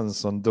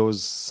balance on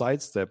those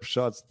sidestep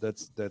shots.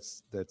 That's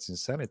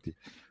insanity.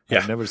 Yeah.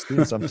 I've never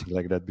seen something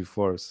like that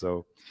before.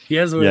 So he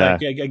has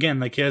like again,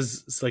 like he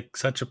has like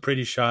such a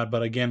pretty shot,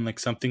 but again, like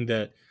something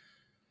that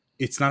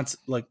it's not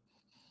like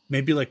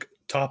maybe like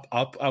top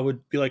up. I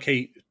would be like,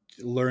 hey,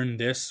 learn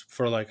this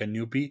for like a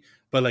newbie.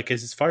 But like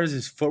as far as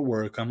his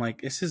footwork, I'm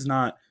like, this is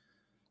not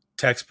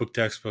textbook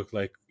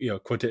like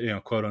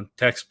quote on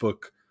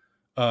textbook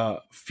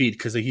feet,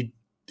 because like, he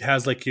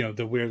has like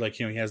the weird like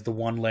he has the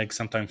one leg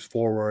sometimes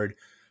forward,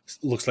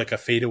 looks like a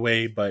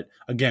fadeaway, but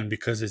again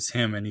because it's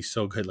him and he's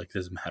so good, like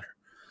doesn't matter.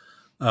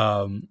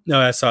 No,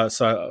 I saw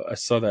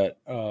that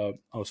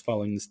I was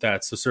following the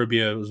stats. So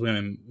Serbia was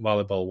women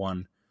volleyball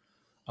won.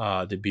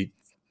 They beat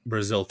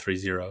Brazil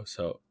 3-0.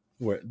 So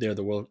they're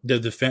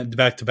the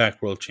back-to-back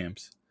world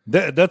champs.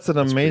 That's an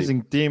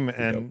amazing team,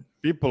 and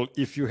people,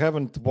 if you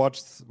haven't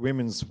watched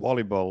women's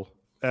volleyball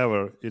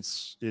ever,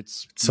 it's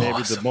so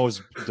maybe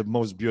awesome. the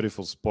most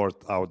beautiful sport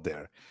out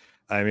there.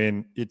 I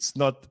mean, it's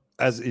not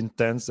as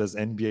intense as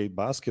NBA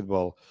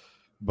basketball,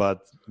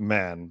 but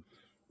man,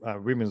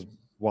 women's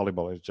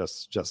volleyball is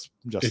just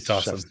it's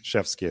awesome.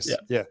 Chef's kiss.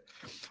 Yeah.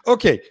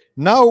 Okay,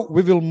 now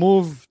we will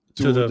move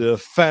to the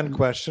fan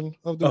question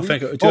of the week.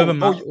 Do you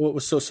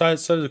have so side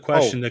of the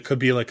question that could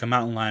be like a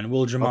mountain lion?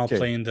 Will Jamal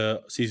play in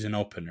the season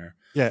opener?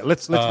 Yeah,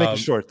 let's make it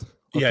short.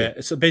 Okay.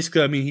 Yeah, so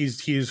basically, I mean,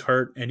 he's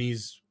hurt and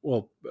he's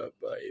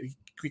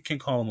we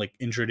can't call him like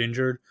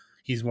injured.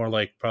 He's more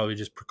like probably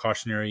just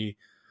precautionary,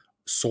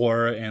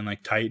 sore and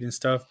like tight and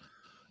stuff.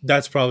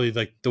 That's probably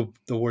like the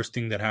worst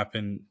thing that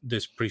happened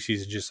this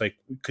preseason. Just like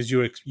because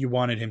you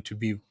wanted him to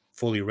be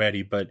fully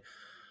ready, but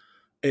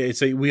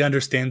it's like we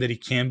understand that he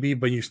can be,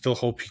 but you still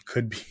hope he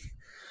could be,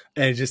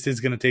 and it just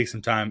is going to take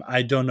some time.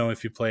 I don't know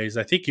if he plays.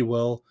 I think he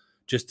will,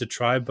 just to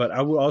try. But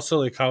I would also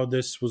like how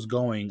this was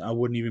going. I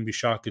wouldn't even be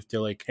shocked if they're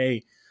like,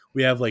 "Hey,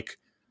 we have like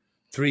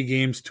 3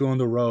 games, 2 on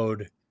the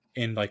road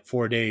in like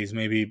 4 days.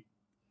 Maybe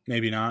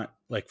not.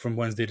 Like from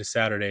Wednesday to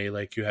Saturday,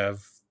 like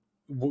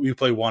you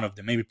play one of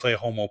them. Maybe play a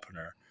home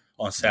opener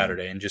on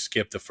Saturday and just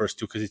skip the first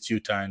 2 because it's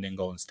Utah and then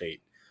Golden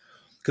State."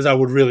 Because I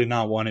would really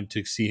not want him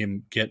to see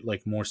him get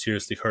like more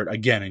seriously hurt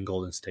again in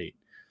Golden State,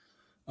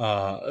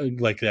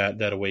 like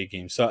that away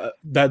game. So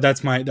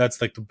that's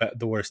like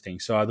the worst thing.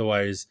 So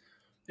otherwise,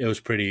 it was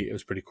pretty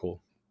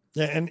cool.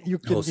 Yeah, and you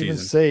can even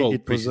say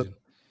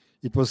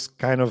it was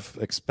kind of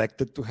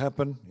expected to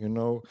happen,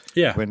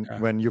 Yeah.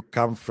 when you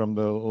come from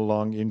the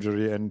long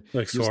injury and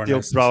Like you still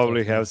soreness and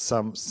probably stuff,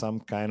 have some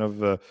kind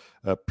of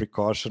a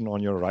precaution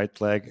on your right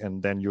leg,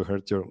 and then you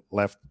hurt your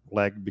left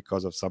leg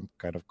because of some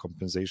kind of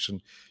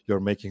compensation you're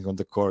making on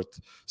the court.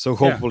 So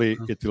hopefully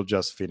it will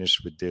just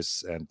finish with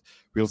this, and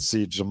we'll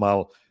see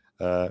Jamal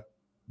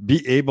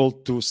be able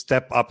to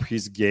step up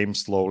his game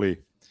slowly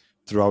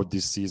throughout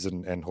this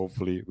season, and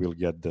hopefully we'll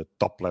get the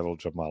top level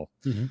Jamal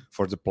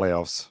for the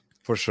playoffs.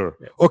 For sure.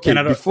 Yeah. Okay. And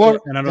I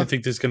don't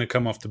think this is going to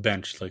come off the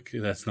bench. Like,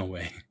 that's no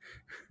way.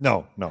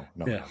 No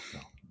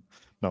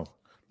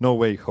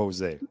way,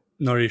 Jose.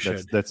 Nor you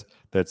should.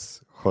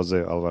 That's Jose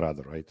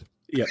Alvarado, right?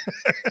 Yeah.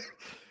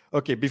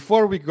 Okay.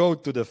 Before we go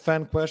to the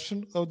fan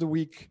question of the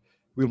week,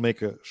 we'll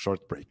make a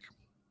short break.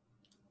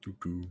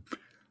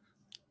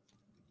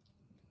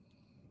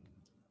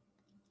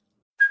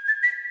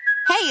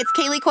 Hey, it's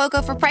Kaylee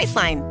Cuoco for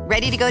Priceline.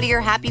 Ready to go to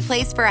your happy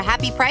place for a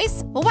happy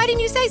price? Well, why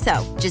didn't you say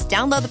so? Just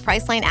download the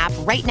Priceline app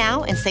right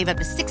now and save up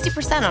to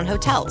 60% on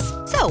hotels.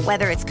 So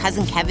whether it's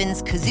Cousin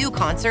Kevin's Kazoo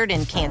concert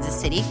in Kansas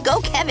City,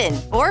 go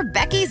Kevin, or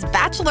Becky's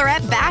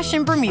Bachelorette Bash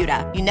in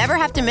Bermuda, you never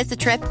have to miss a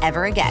trip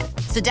ever again.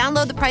 So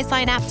download the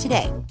Priceline app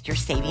today. Your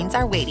savings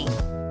are waiting.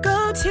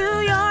 Go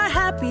to your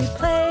happy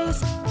place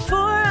for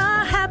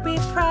a happy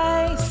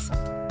price.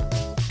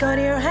 Go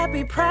to your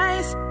happy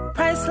price,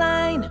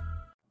 Priceline.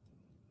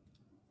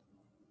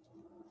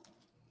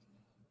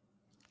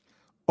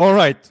 All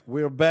right,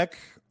 we're back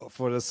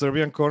for the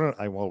Serbian corner.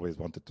 I always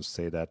wanted to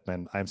say that,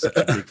 man. I'm such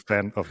a big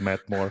fan of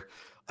Matt Moore.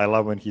 I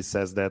love when he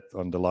says that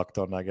on the Locked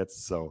On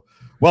Nuggets. So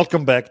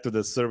welcome back to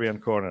the Serbian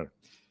corner.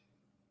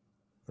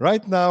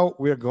 Right now,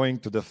 we're going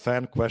to the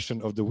fan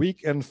question of the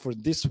week. And for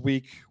this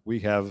week,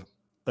 we have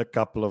a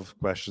couple of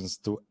questions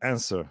to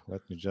answer.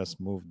 Let me just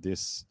move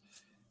this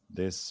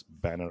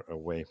banner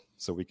away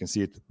so we can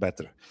see it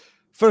better.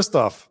 First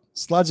off,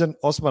 Slađan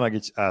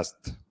Osmanagić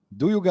asked,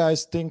 do you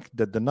guys think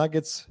that the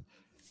Nuggets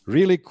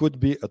really could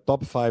be a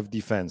top 5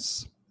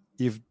 defense?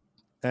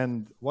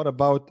 And what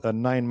about a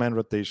 9-man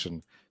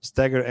rotation?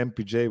 Stagger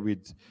MPJ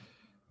with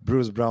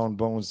Bruce Brown,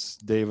 Bones,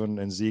 Davon,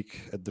 and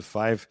Zeke at the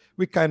 5.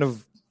 We kind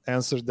of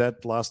answered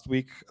that last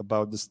week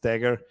about the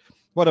stagger.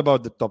 What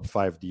about the top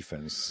 5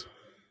 defense?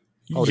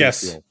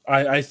 Yes,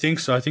 I think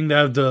so. I think they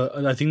have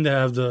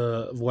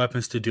the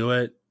weapons to do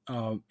it.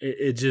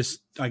 It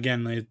just,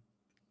 again, like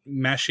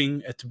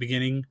mashing at the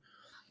beginning,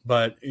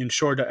 but in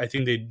short, I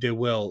think they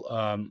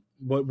will.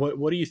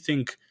 What do you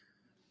think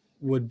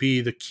would be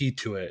the key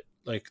to it?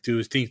 Like, do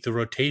you think the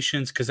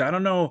rotations? Because I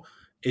don't know.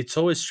 It's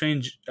always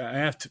strange.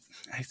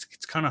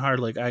 It's kind of hard.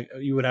 Like,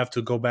 you would have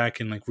to go back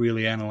and like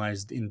really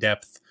analyze in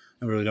depth.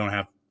 And we don't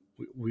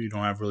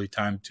have really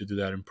time to do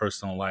that in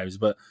personal lives.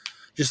 But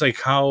just like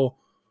how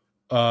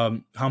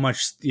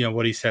much,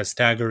 what he says,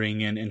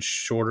 staggering and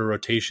shorter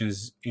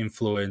rotations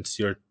influence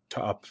your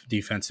top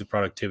defensive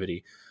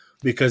productivity.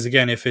 Because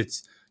again, if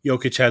it's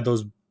Jokic had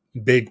those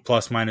big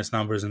plus minus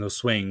numbers and those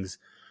swings,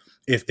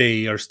 if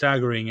they are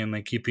staggering and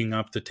like keeping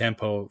up the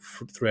tempo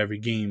through every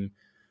game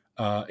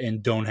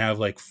and don't have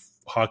like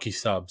hockey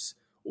subs,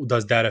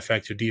 does that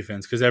affect your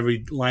defense? Because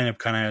every lineup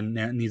kind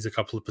of needs a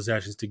couple of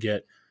possessions to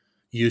get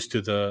used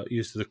to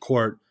the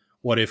court.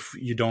 What if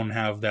you don't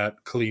have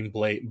that clean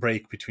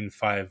break between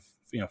 5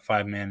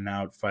 man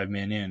out, 5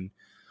 man in?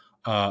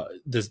 How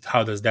does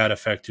that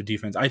affect your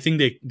defense? I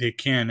think they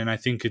can, and I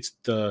think it's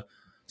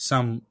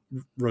some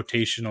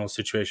rotational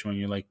situation when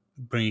you're like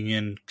bringing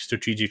in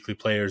strategically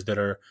players that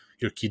are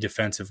your key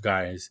defensive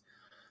guys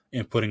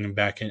and putting them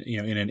back in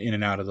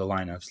and out of the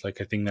lineups. Like,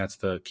 I think that's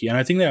the key, and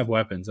I think they have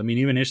weapons. I mean,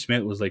 even Ish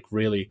Smith was like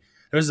really.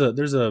 There's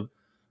a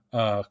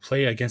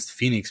play against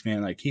Phoenix,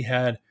 man. Like, he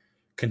had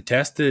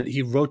contested.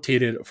 He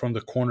rotated from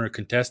the corner,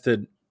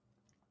 contested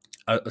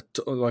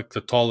like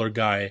the taller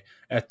guy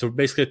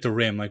basically at the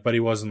rim. Like, but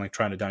he wasn't like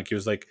trying to dunk. He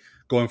was like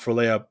going for a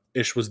layup.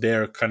 Ish was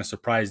there, kind of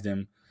surprised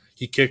him.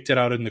 He kicked it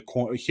out in the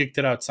corner. He kicked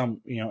it out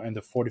in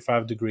the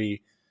 45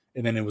 degree,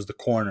 and then it was the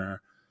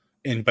corner.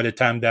 And by the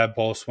time that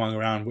ball swung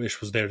around,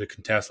 Ish was there to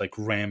contest, like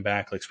ran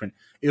back, like sprint.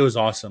 It was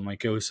awesome.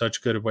 Like, it was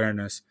such good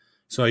awareness.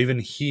 So even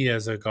he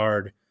as a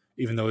guard,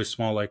 even though he's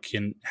small, like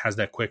has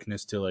that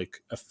quickness to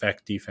like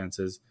affect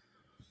defenses.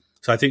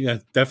 So I think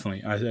that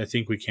definitely, I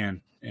think we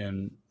can,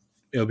 and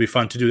it'll be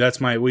fun to do. That's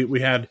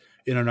we had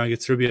in our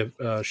Nuggets Serbia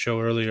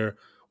show earlier.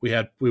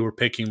 We were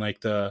picking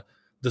like the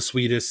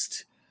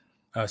sweetest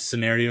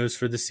scenarios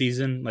for the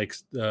season, like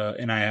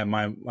and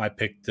I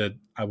picked that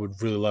I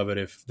would really love it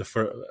if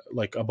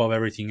like above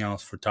everything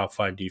else for top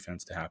 5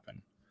 defense to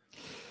happen.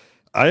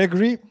 I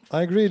agree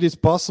it is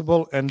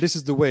possible, and this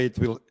is the way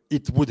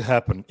it would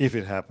happen if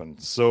it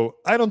happened. So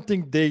I don't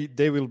think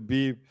they will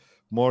be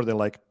more than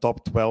like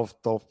top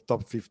 12,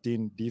 top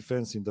 15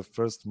 defense in the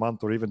first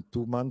month or even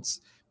 2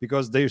 months,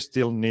 because they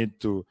still need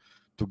to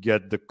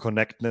get the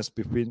connectedness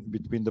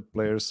between the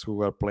players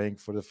who are playing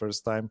for the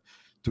first time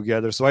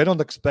together. So I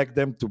don't expect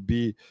them to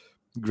be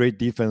great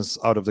defense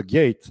out of the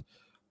gate,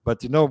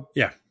 but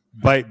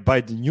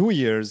by the New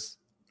Year's,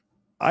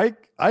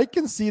 I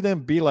can see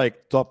them be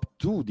like top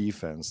 2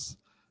 defense,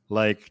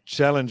 like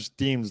challenge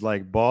teams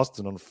like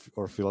Boston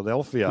or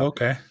Philadelphia.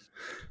 Okay.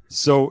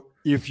 So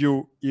if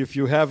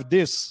you have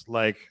this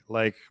like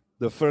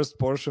the first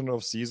portion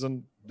of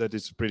season that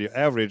is pretty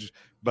average,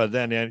 but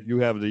then you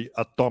have the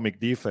atomic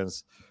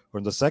defense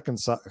on the second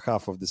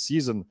half of the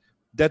season,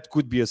 that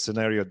could be a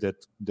scenario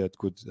that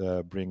could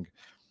bring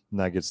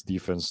Nuggets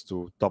defense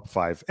to top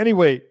 5.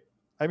 Anyway,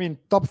 I mean,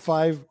 top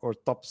 5 or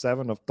top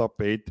 7 of top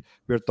 8,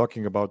 we're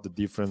talking about the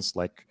difference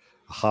like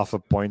half a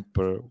point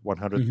per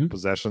 100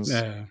 possessions.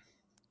 Yeah.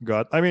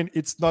 God, I mean,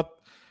 it's not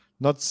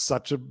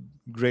such a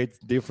great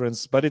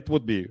difference, but it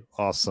would be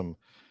awesome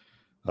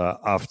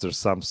after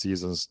some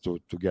seasons to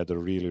get a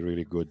really,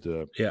 really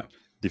good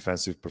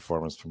defensive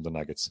performance from the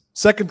Nuggets.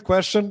 Second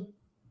question.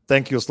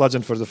 Thank you,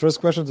 Slajan, for the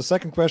first question. The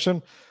second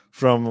question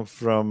from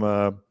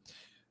our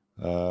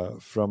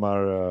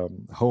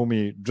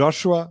homie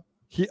Joshua.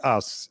 He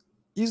asks,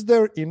 is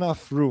there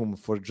enough room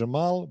for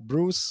Jamal,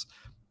 Bruce,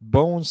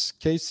 Bones,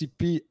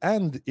 KCP,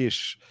 and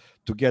Ish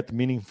to get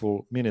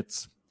meaningful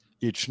minutes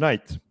each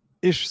night?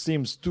 Ish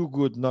seems too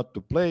good not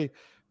to play,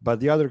 but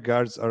the other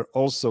guards are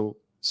also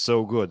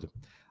so good.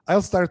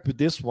 I'll start with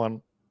this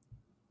one.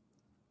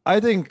 I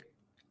think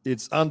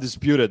it's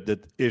undisputed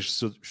that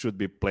Ish should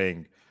be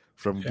playing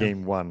from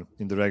game 1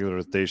 in the regular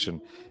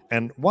rotation.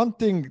 And one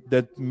thing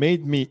that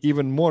made me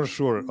even more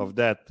sure of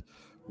that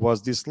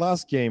was this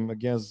last game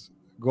against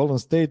Golden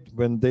State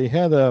when they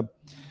had a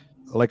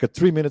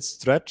 3-minute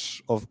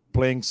stretch of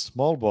playing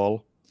small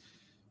ball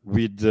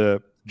with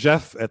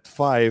Jeff at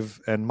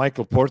 5 and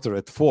Michael Porter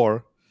at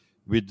 4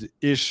 with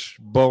Ish,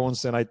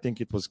 Bones, and I think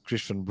it was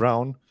Christian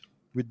Brown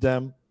with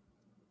them.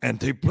 And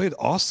they played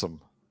awesome.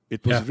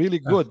 It was really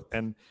good.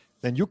 And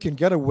you can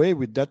get away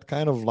with that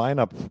kind of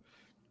lineup,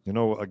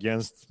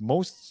 against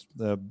most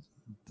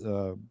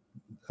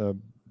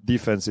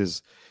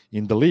defenses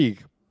in the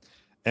league.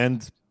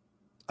 And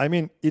I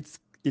mean,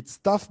 it's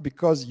tough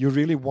because you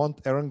really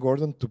want Aaron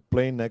Gordon to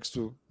play next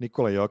to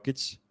Nikola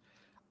Jokic.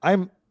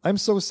 I'm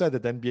so sad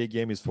that NBA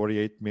game is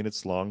 48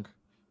 minutes long,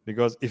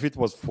 because if it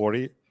was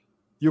 40,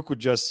 you could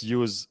just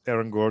use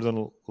Aaron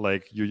Gordon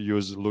like you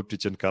use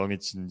Lucic and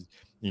Kalinic in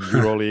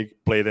EuroLeague,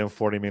 play them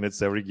 40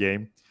 minutes every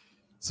game.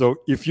 So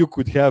if you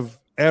could have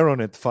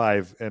Aaron at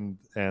 5 and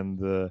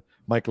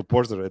Michael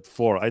Porter at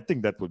 4, I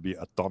think that would be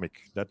atomic.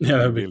 That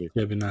would be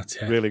really nuts.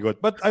 Yeah. Really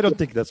good. But I don't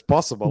think that's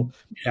possible.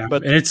 Yeah,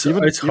 but and it's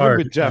even hard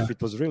with Jeff.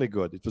 It was really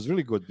good. It was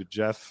really good with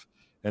Jeff.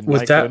 And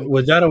with that,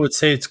 I would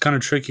say it's kind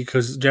of tricky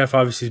because Jeff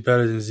obviously is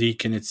better than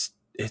Zeke, and it's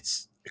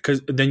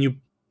because then you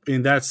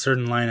in that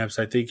certain lineups,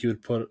 I think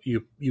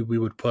we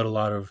would put a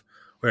lot of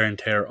wear and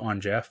tear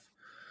on Jeff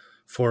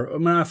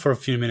not for a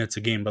few minutes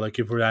a game, but like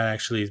if that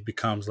actually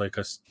becomes like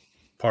a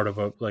part of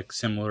a like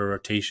similar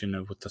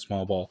rotation with the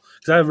small ball,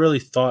 because I really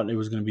thought it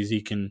was going to be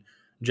Zeke and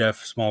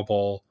Jeff small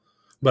ball,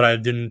 but I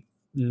didn't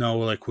know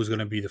like who's going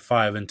to be the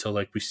 5 until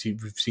like we've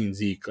seen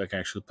Zeke like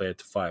actually play at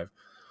the 5.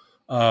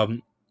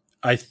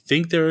 I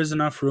think there is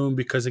enough room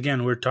because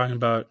again we're talking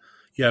about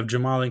you have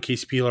Jamal and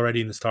KCP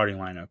already in the starting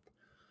lineup.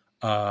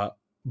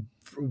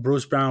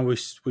 Bruce Brown, we've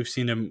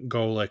seen him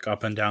go like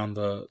up and down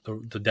the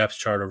depth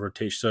chart of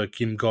rotation, so it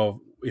can go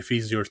if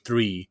he's your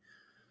 3,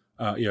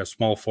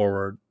 small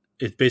forward.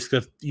 It's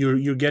basically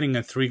you're getting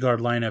a 3-guard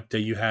lineup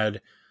that you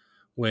had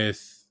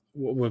with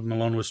what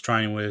Malone was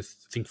trying with.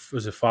 I think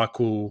was it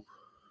Facu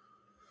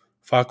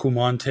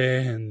Monte,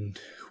 and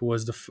who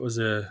was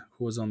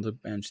on the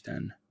bench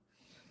then?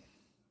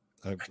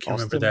 I can't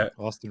remember that.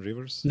 Austin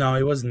Rivers? No,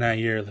 it wasn't that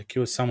year. Like it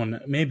was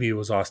someone. Maybe it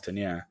was Austin.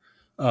 Yeah,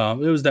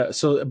 it was that.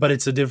 So, but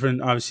it's a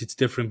different. Obviously, it's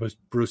different. But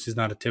Bruce is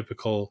not a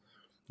typical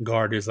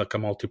guard. Is like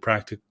a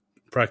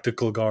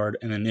practical guard,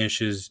 and then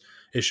Ish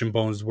and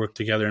Bones work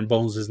together. And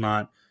Bones is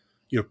not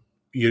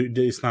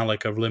it's not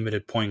like a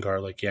limited point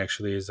guard. Like he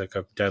actually is like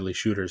a deadly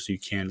shooter, so you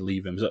can't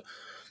leave him. So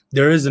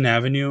there is an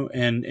avenue,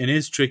 and it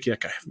is tricky.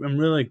 Like I'm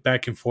really like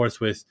back and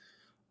forth with.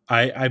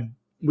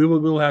 We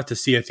will have to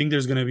see. I think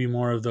there's going to be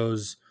more of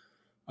those.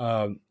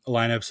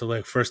 Lineups. So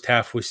like first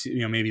half we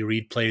see, maybe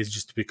Reed plays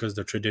just because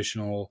they're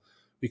traditional,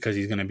 because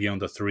he's going to be on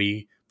the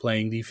 3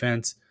 playing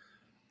defense,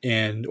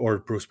 or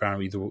Bruce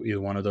Brown, either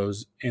one of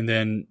those. And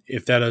then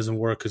if that doesn't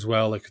work as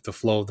well, like if the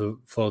flow of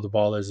the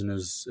ball isn't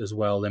as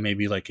well, then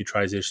maybe like he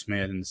tries Ish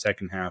Smith in the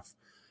second half,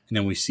 and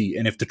then we see.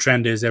 And if the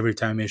trend is every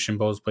time Ish and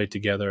Bones play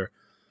together,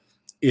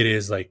 it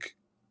is like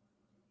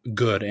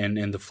good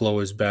and the flow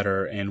is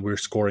better and we're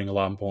scoring a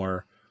lot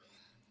more,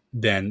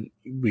 then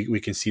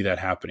we can see that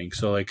happening.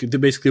 So like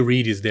basically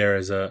Reed is there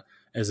as a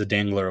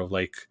dangler of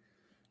like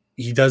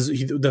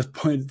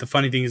the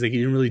funny thing is like he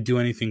didn't really do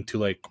anything to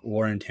like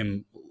warrant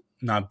him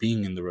not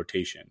being in the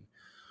rotation.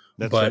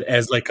 But right.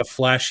 As like a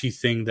flashy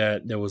thing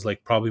that was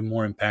like probably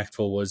more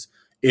impactful was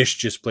Ish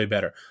just play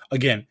better.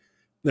 Again,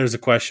 there's a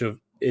question of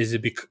is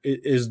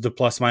the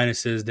plus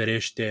minuses that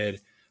Ish did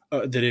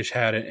that Ish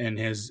had and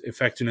his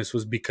effectiveness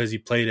was because he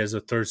played as a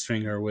third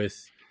stringer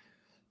with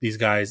these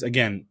guys.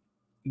 Again,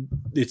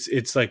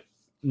 it's like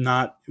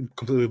not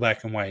completely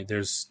black and white.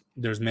 There's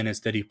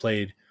minutes that he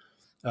played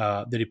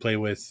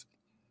with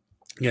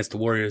against the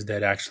Warriors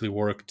that actually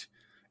worked,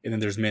 and then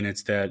there's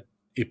minutes that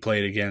he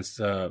played against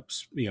bad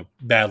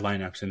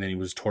lineups, and then he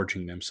was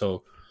torching them.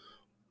 So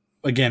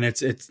again,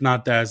 it's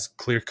not as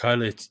clear cut.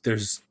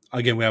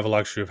 We have a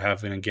luxury of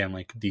having again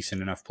like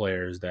decent enough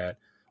players that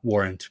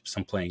warrant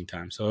some playing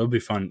time. So it'll be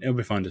fun. It'll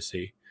be fun to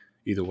see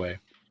either way.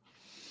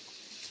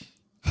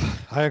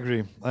 I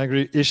agree.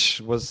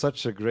 Ish was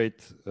such a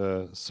great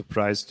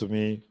surprise to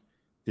me.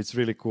 It's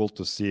really cool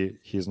to see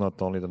he's not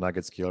only the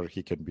Nuggets killer,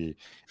 he can be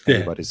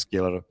anybody's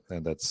killer,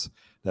 and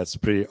that's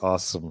pretty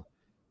awesome.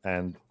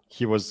 And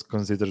he was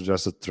considered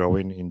just a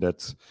throw-in in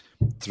that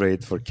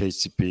trade for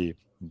KCP.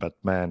 But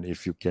man,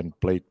 if you can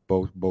play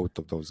both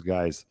of those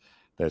guys,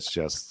 that's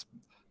just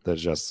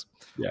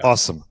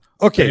awesome.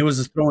 Okay, and it was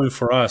a throw-in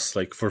for us,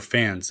 like for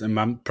fans, and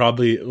I'm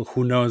probably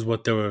who knows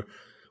what they were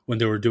when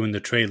they were doing the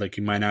trade. Like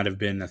he might not have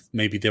been.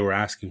 Maybe they were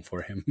asking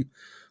for him.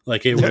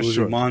 Like it was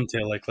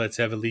Monte. Like let's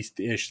have at least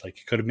Ish.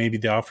 Like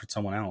they offered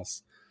someone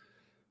else.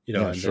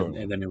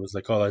 And then it was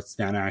like, oh, let's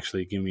not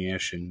actually give me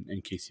Ish and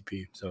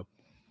KCP. So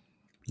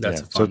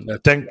that's fun.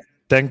 So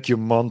thank you,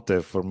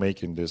 Monte, for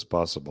making this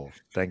possible.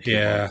 Thank you,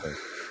 Monte,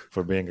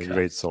 for being a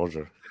great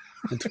soldier.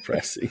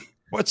 Depressing.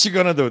 What you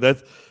gonna do?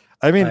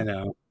 I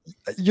know.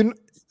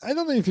 I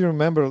don't know if you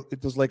remember.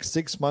 It was like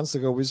 6 months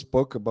ago. We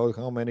spoke about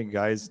how many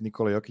guys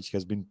Nikola Jokic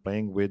has been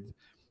playing with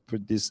for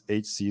these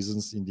 8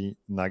 seasons in the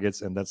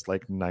Nuggets, and that's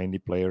like 90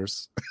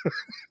 players.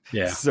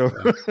 Yeah. So,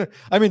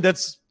 I mean,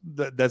 that's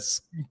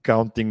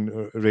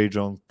counting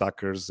Rajon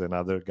Tuckers and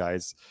other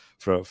guys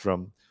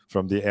from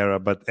the era.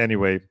 But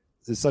anyway,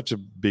 it's such a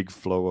big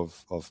flow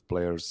of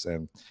players,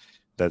 and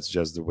that's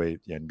just the way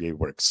the NBA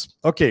works.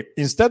 Okay,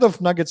 instead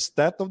of Nuggets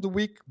stat of the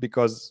week,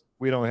 because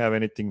we don't have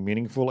anything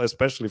meaningful,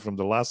 especially from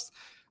the last.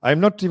 I'm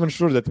not even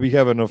sure that we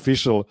have an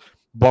official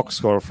box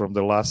score from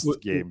the last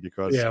game,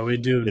 because we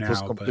do. It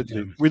was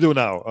completely. We do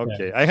now.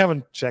 Okay, I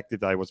haven't checked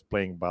it. I was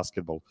playing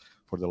basketball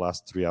for the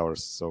last 3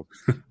 hours, so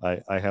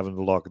I haven't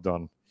logged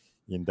on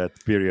in that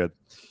period.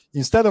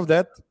 Instead of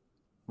that,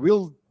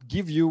 we'll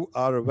give you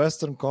our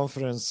Western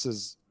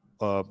Conference's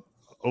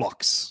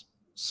locks.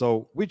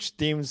 So, which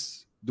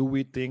teams do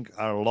we think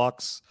are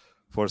locks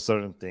for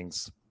certain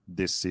things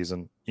this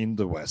season in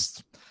the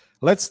West?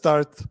 Let's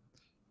start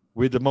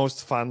with the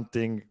most fun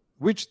thing.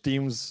 Which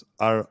teams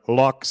are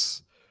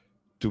locks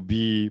to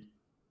be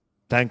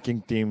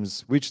tanking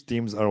teams? Which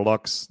teams are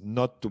locks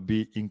not to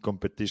be in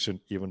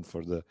competition even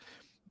for the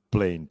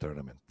play-in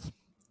tournament?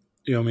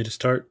 You want me to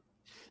start?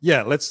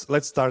 Yeah, let's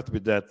start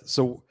with that.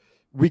 So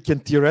we can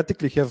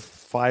theoretically have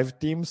 5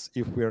 teams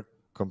if we're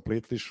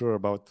completely sure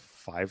about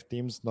 5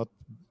 teams not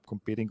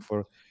competing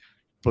for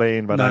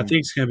play-in. But I think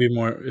it's going to be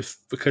more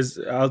because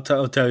I'll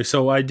tell you.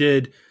 So I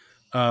did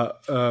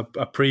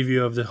a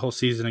preview of the whole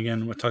season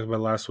again. We talked about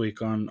last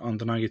week on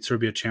the Nuggets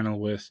Serbia channel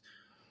with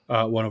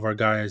one of our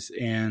guys,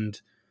 and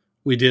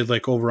we did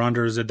like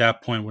over-unders at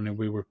that point when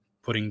we were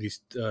putting these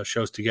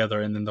shows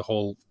together, and then the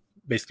whole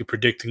basically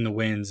predicting the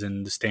wins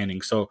and the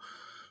standings. So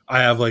I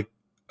have like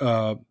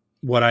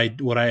what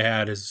I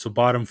had is, so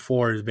bottom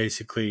 4 is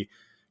basically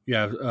you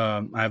have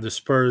I have the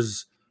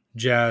Spurs,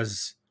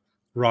 Jazz,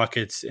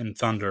 Rockets, and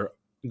Thunder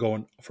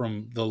going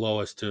from the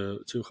lowest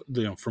to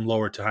from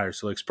lower to higher.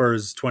 So like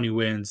Spurs 20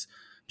 wins,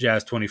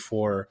 Jazz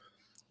 24,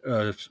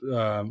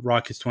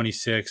 Rockets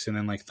 26, and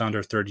then like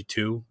Thunder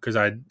 32, because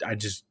I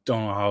just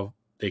don't know how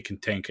they can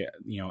tank it,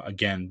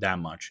 again that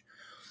much.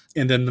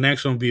 And then the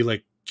next one would be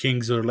like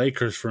Kings or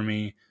Lakers for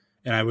me,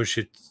 and I wish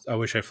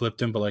I flipped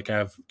them, but like I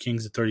have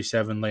Kings at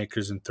 37,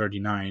 Lakers in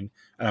 39,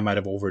 and I might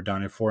have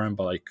overdone it for him,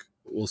 but like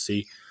we'll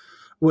see.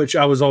 Which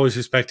I was always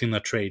expecting the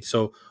trade,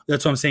 so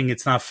that's what I'm saying.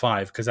 It's not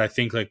 5, because I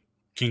think like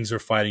Kings are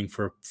fighting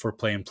for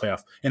play and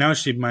playoff, and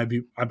actually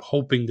I'm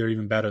hoping they're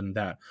even better than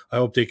that. I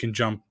hope they can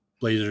jump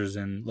Blazers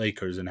and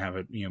Lakers and have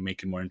it,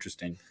 make it more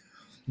interesting.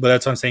 But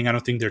that's what I'm saying. I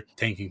don't think they're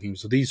tanking teams.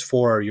 So these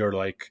 4 you're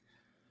like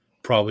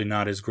probably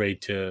not as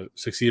great to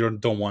succeed or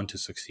don't want to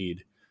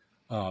succeed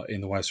in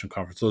the Western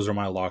Conference. Those are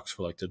my locks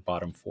for like the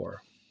bottom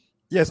 4.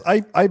 Yes,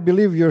 I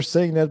believe you're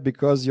saying that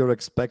because you're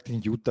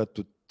expecting Utah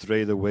to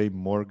trade away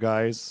more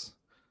guys.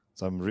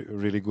 Some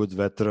really good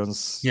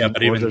veterans. Yeah,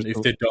 but even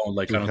if they don't,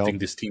 like, I don't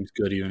think this team's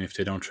good, even if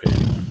they don't trade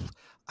anyone.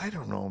 I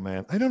don't know,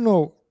 man. I don't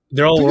know.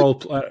 They're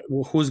all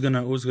who's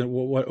gonna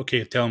what?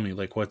 Okay, tell me,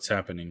 like, what's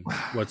happening?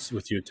 What's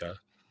with Utah?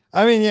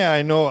 I mean, yeah,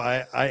 I know.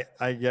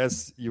 I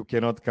guess you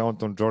cannot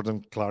count on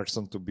Jordan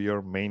Clarkson to be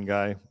your main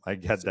guy. I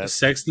get that.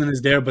 Sexton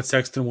is there, but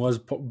Sexton was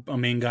a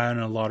main guy on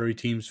a lottery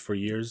teams for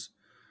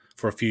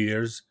a few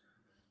years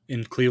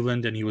in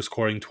Cleveland, and he was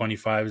scoring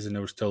 25s, and they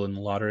were still in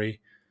the lottery.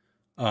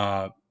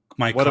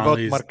 Mike what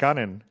Conley's, about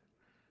Markkanen?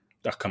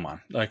 Oh, come on.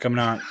 Like, I'm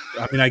not –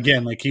 I mean,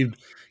 again, like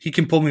he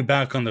can pull me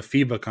back on the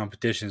FIBA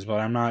competitions,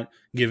 but I'm not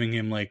giving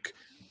him, like,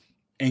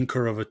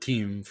 anchor of a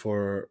team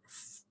for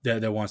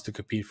that wants to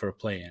compete for a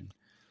play-in.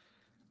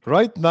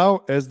 Right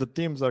now, as the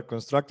teams are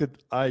constructed,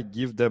 I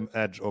give them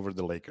edge over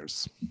the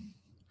Lakers.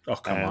 Oh,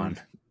 come on.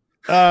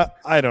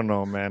 I don't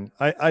know, man.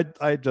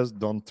 I just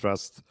don't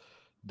trust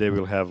they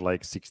will have,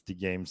 like, 60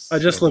 games.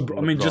 Just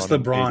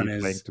LeBron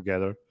is playing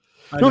together.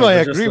 I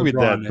agree with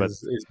that, but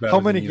is how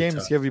many than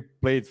games Utah. have we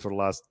played for the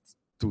last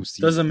 2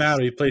 seasons. Doesn't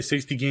matter. You play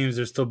 60 games,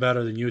 they're still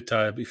better than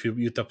Utah if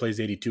Utah plays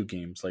 82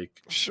 games.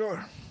 Like,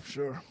 sure.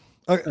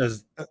 Okay.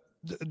 as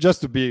Just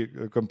to be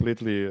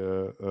completely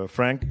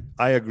frank,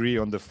 I agree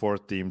on the 4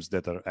 teams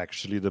that are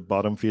actually the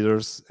bottom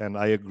feeders, and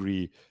I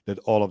agree that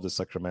all of the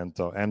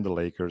Sacramento and the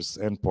Lakers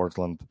and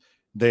Portland,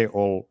 they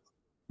all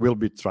will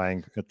be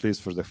trying, at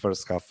least for the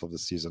first half of the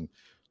season,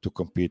 to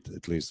compete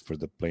at least for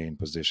the play-in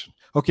position.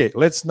 Okay,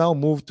 let's now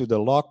move to the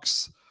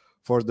locks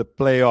for the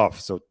playoff.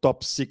 So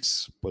top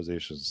 6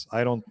 positions.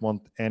 I don't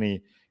want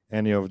any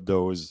of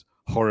those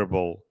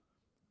horrible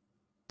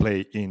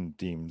play-in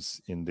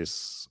teams in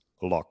this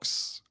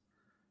locks.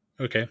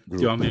 okay. Group.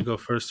 Do you want me to go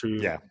first or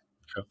you? Yeah.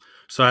 Okay.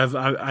 So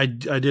I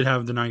did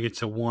have the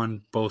Nuggets at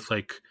 1, both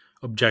like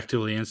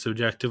objectively and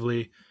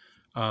subjectively.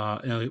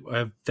 And I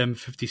have them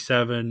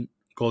 57,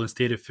 Golden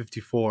State at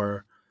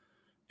 54,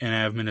 and I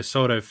have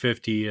Minnesota at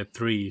 50 at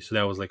 3. So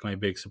that was like my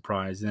big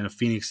surprise. And then a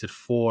Phoenix at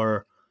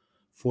 4,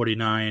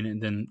 49,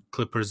 and then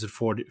Clippers at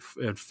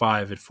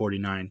 5 at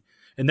 49.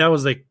 And that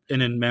was like,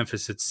 and then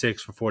Memphis at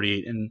 6 for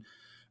 48. And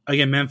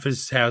again,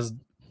 Memphis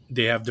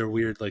they have their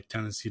weird like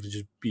tendency to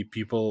just beat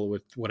people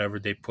with whatever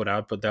they put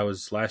out, but that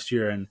was last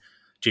year, and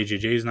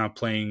JJJ is not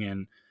playing,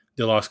 and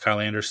they lost Kyle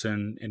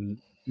Anderson and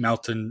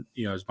Melton,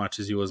 as much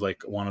as he was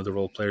like one of the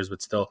role players,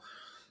 but still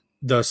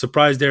the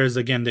surprise there is,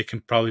 again, they can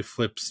probably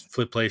flip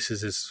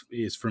places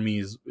is for me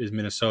is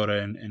Minnesota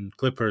and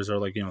Clippers are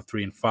like,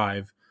 3 and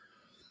 5.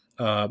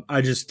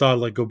 I just thought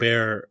like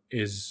Gobert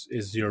is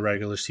your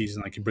regular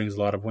season, like he brings a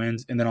lot of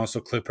wins, and then also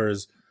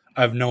Clippers,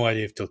 I have no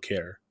idea if they'll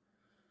care.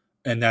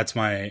 And that's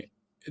like,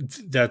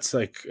 that's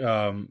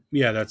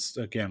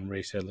again,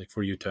 Ray said, like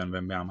for Utah and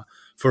Bambama.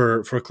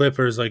 For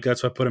Clippers, like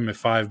that's why I put them at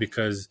 5,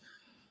 because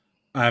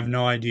I have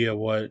no idea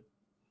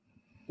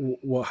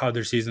how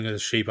their season is going to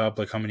shape up,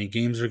 like how many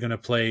games they're going to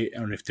play,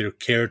 and if they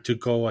care to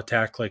go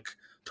attack like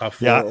top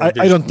 4. Yeah,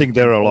 I don't think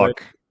they're a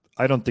lock.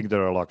 I don't think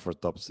they're a lock for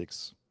top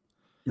 6.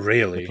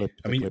 Really?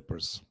 The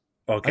Clippers.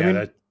 Okay, I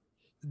mean,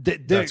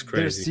 that's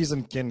crazy. Their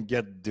season can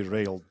get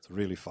derailed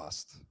really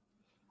fast.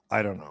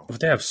 I don't know. If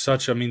they have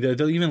such, I mean,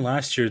 even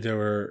last year they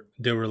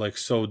were like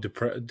so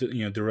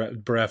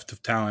bereft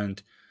of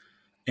talent,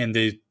 and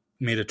they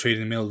made a trade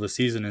in the middle of the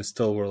season and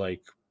still were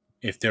like,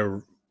 if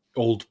they're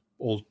old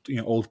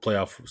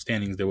playoff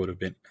standings, they would have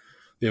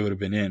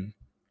been in.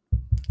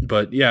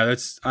 But yeah,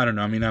 I don't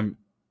know. I mean,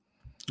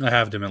 I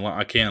have them in.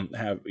 I can't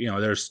have,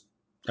 there's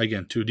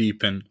again too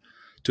deep and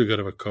too good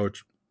of a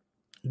coach.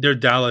 They're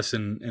Dallas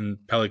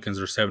and Pelicans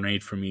are 7 or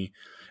 8 for me.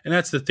 And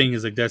that's the thing,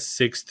 is like that's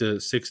 6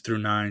 through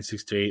 9,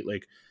 6 to 8.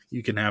 Like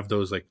you can have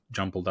those like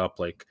jumbled up,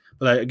 like.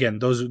 But again,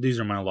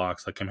 these are my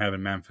locks. Like I'm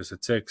having Memphis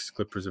at 6,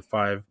 Clippers at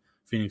 5,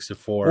 Phoenix at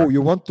 4. Oh,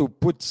 you want to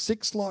put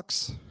 6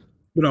 locks?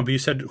 No, but you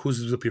said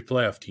who's your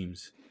playoff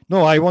teams?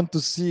 No, I want to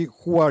see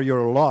who are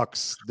your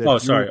locks.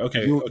 Sorry.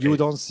 Okay. You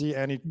don't see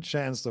any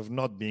chance of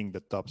not being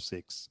the top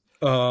 6.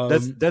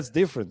 That's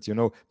different,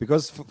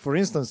 because for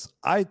instance,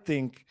 I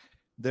think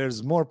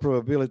there's more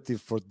probability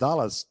for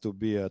Dallas to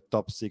be a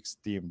top 6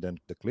 team than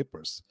the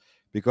Clippers,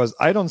 because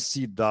I don't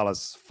see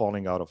Dallas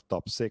falling out of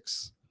top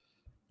 6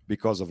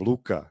 because of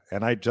Luka,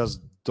 and I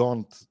just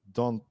don't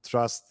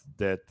trust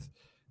that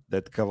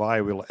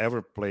Kawhi will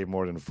ever play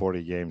more than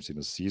 40 games in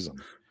a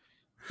season.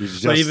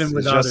 It's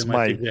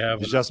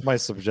just my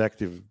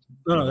subjective.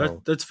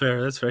 No, that's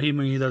fair. That's fair.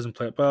 He doesn't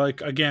play, but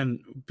like again,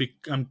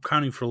 I'm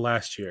counting for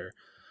last year.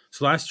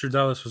 So last year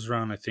Dallas was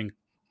around, I think,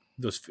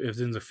 it was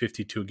in the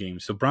 52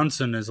 games. So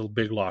Brunson is a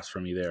big loss for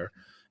me there,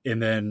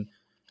 and then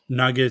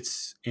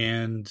Nuggets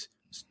and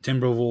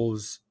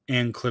Timberwolves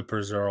and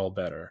Clippers are all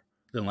better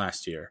than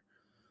last year,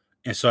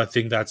 and so I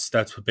think that's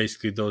what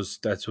basically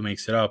that's what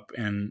makes it up.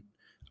 And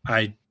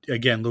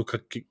Luka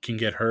can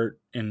get hurt,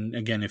 and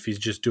again, if he's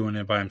just doing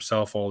it by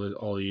himself all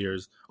the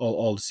years,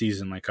 all the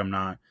season, like I'm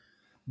not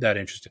that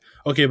interested.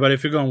 Okay, but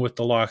if you're going with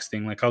the locks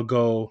thing, like I'll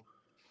go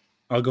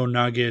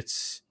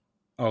Nuggets,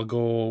 I'll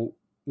go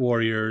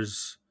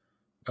Warriors,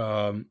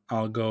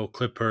 I'll go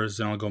Clippers,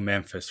 and I'll go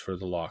Memphis for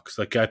the locks.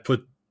 Like I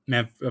put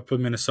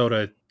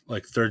Minnesota at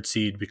like 3rd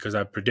seed because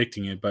I'm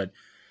predicting it, but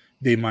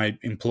they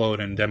might implode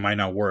and that might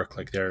not work.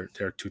 Like their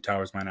 2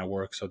 towers might not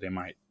work, so they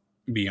might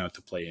be out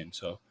to play in.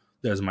 So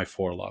there's my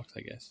 4 locks,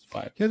 I guess.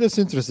 5. Yeah, that's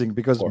interesting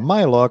because 4.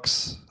 My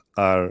locks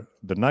are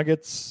the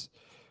Nuggets,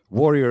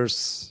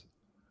 Warriors,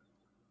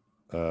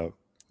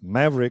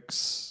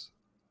 Mavericks,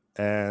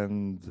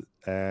 and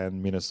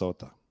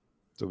Minnesota.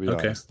 To be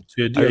honest,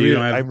 so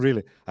I'm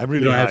really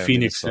don't have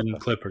Phoenix and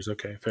Clippers.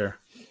 Okay, fair.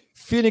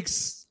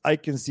 Phoenix, I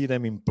can see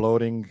them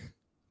imploding.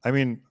 I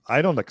mean,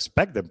 I don't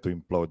expect them to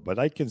implode, but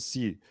I can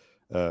see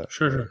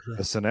sure.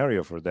 a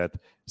scenario for that.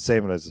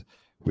 Same as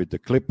with the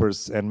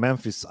Clippers and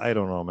Memphis. I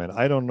don't know, man.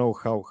 I don't know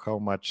how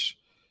much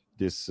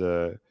this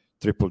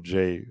Triple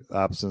J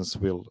absence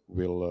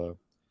will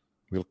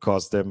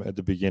cost them at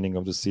the beginning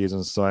of the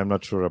season. So I'm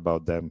not sure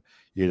about them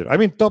either. I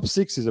mean, top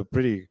 6 is a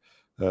pretty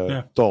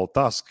tall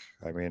task.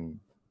 I mean,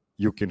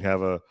 you can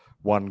have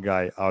one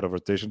guy out of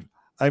rotation.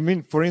 I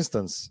mean, for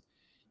instance,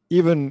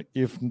 even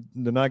if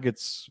the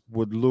Nuggets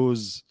would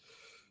lose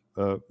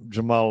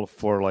Jamal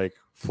for like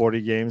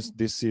 40 games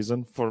this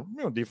season for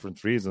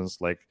different reasons,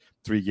 like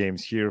 3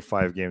 games here,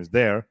 5 games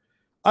there,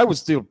 I would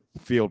still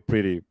feel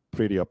pretty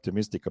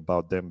optimistic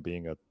about them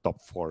being a top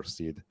 4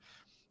 seed.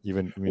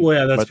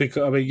 That's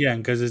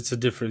because it's a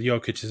different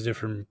Jokic is a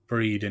different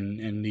breed,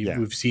 and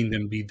we've seen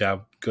them be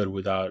that good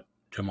without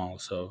Jamal.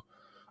 So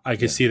I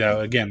can see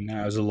that again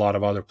as a lot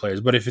of other players.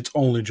 But if it's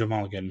only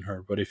Jamal getting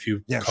hurt, but if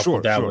you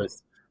couple that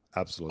with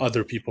absolutely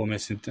other people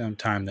missing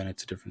time, then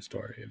it's a different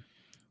story.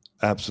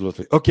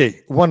 Absolutely.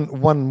 Okay,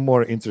 one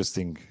more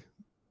interesting.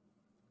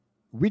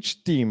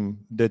 Which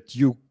team that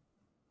you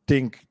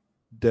think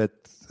that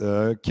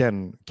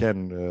can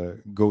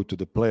go to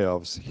the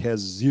playoffs has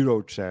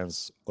 0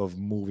 chance of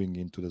moving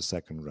into the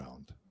second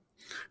round?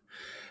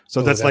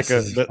 So that's like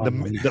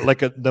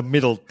the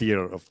middle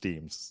tier of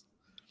teams.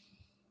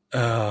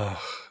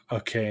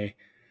 Okay.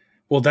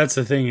 Well, that's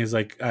the thing is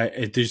like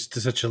there's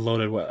such a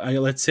loaded.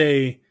 Let's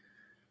say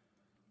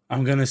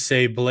I'm gonna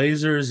say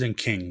Blazers and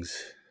Kings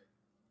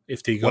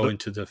if they go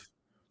into the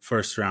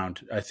first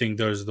round. I think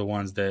those are the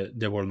ones that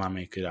will not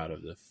make it out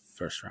of the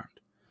first round.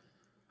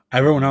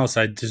 Everyone else,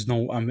 I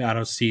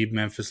don't see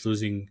Memphis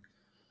losing.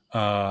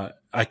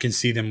 I can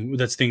see them.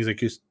 That's things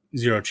like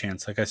 0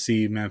 chance. Like I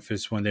see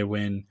Memphis when they go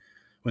in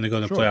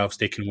the playoffs,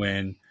 they can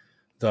win.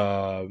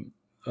 The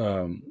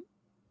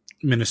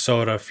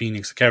Minnesota,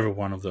 Phoenix, like every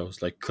one of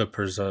those, like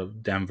Clippers,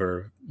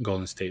 Denver,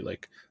 Golden State.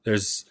 Like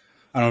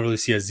I don't really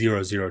see a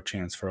 0-0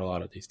 chance for a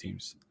lot of these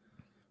teams.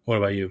 What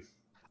about you?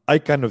 I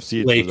kind of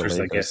see it Lakers, for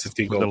the I guess, if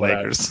they go the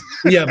Lakers.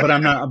 Yeah, but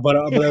I'm not.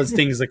 But those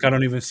things like I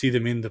don't even see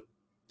them in the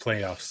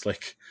playoffs.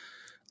 Like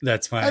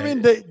that's my. I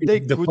mean, they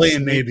the could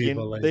play-in sneak maybe, in.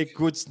 but like, they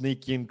could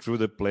sneak in through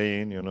the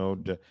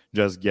play-in.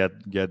 Just get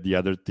the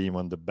other team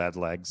on the bad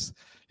legs.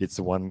 It's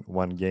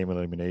one game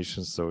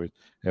elimination, so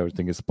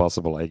everything is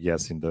possible, I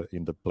guess, in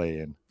the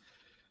play-in,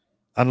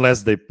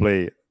 unless they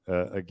play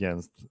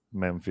against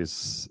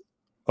Memphis.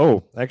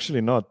 Oh,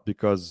 actually not,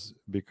 because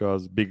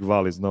Big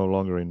Val is no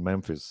longer in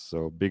Memphis,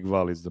 so Big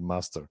Val is the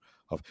master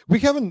of. We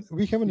haven't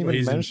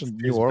even mentioned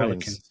New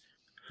Orleans. Pelicans.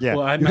 Yeah,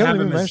 well, I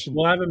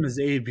have him as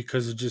 8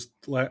 because it's just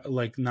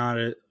like not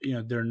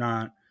they're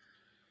not.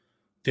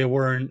 They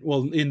weren't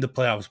in the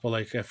playoffs, but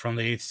like from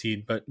the 8th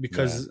seed, but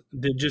because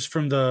they're just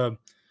from the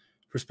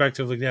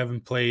perspective, like they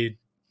haven't played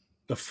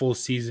the full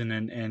season,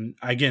 and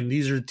again,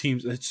 these are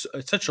teams. It's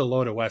such a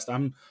loaded West.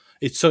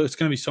 It's going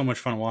to be so much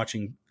fun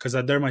watching because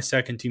they're my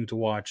second team to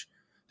watch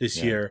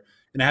this year,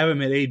 and I have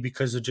them at 8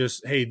 because of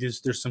just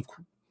there's some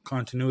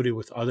continuity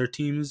with other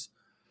teams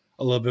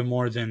a little bit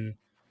more than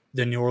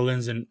New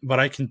Orleans, but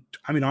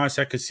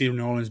honestly I could see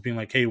New Orleans being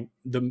like, hey,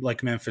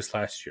 like Memphis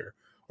last year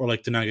or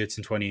like the Nuggets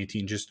in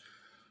 2018, just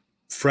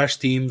fresh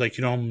team, like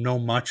you don't know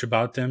much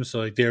about them, so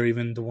like they're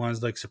even the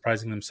ones like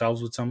surprising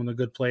themselves with some of the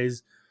good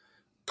plays.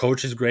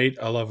 Coach is great.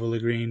 I love Willie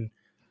Green.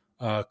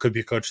 Could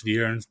be a coach of the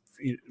year in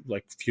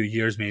like a few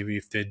years, maybe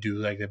if they do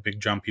like a big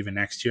jump even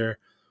next year.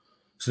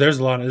 So there's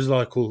a lot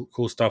of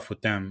cool stuff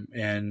with them.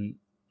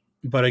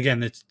 But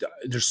again, it's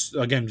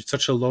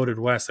such a loaded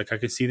West. Like I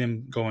could see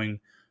them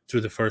going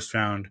through the first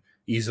round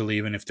easily,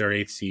 even if they're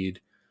 8th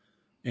seed.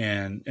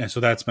 And so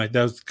that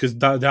was because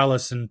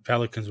Dallas and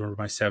Pelicans were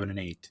my 7 and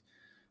 8,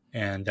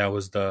 and that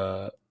was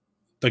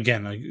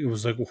it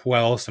was like, who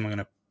else am I going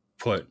to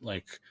put?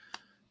 Like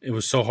it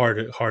was so hard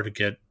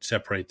to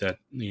separate that,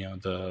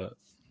 the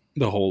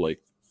whole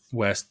like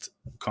West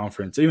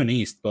Conference, even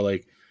East, but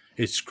like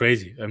it's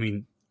crazy. I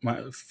mean,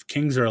 my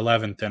Kings are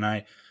 11th,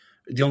 and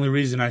the only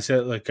reason I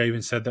said, like I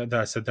even said that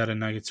I said that in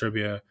Nugget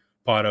Serbia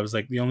pod, I was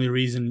like, the only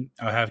reason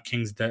I have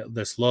Kings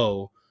this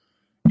low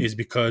is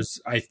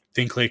because I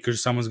think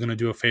someone's going to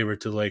do a favor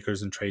to the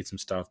Lakers and trade some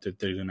stuff that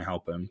they're going to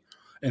help him.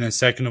 And then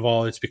second of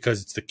all, it's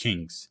because it's the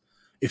Kings.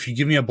 If you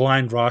give me a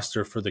blind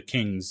roster for the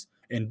Kings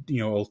and,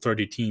 all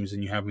 30 teams,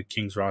 and you have a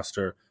Kings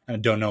roster and I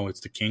don't know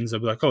it's the Kings, I'll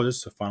be like, oh, this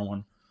is a fun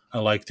one. I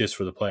like this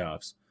for the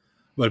playoffs.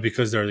 But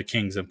because they're the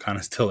Kings, I'm kind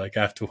of still like,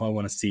 I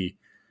want to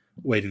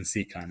wait and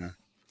see kind of.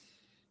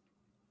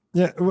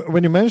 Yeah,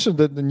 when you mentioned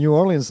the New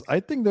Orleans, I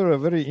think they're a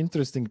very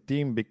interesting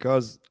team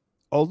because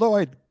although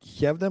I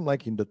have them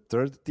like in the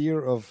 3rd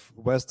tier of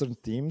Western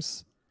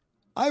teams,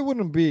 I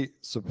wouldn't be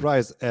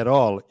surprised at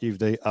all if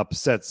they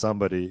upset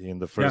somebody in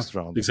the first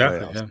round.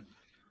 Exactly. Yeah.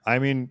 I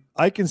mean,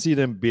 I can see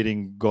them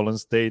beating Golden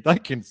State. I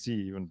can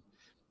see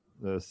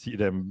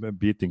them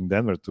beating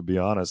Denver, to be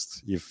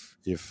honest,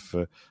 if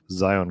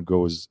Zion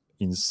goes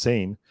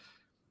insane.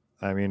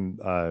 I mean,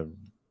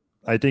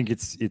 I think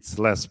it's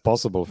less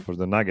possible for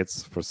the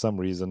Nuggets for some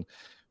reason,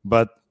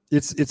 but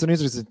it's an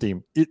interesting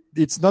team.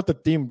 It's not a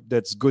team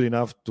that's good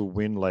enough to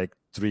win like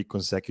 3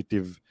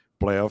 consecutive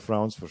playoff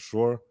rounds for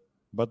sure,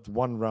 but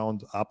 1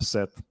 round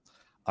upset,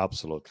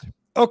 absolutely.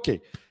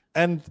 Okay,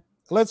 and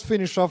let's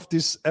finish off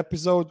this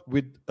episode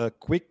with a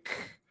quick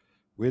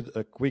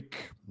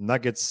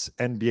Nuggets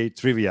NBA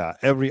trivia.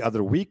 Every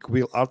other week,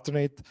 we'll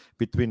alternate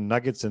between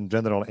Nuggets and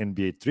general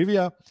NBA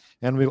trivia,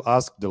 and we'll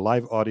ask the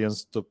live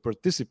audience to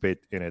participate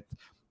in it,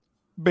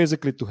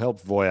 basically to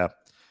help Voya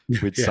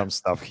with some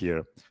stuff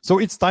here. So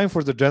it's time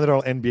for the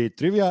general NBA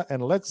trivia,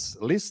 and let's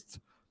list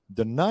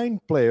the 9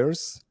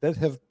 players that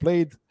have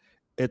played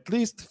at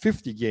least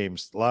 50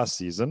 games last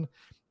season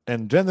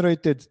and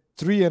generated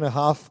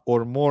 3.5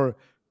 or more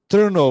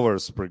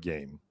turnovers per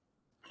game.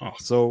 Oh,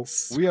 So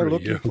we are screw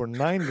looking you. for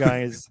 9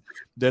 guys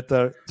that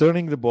are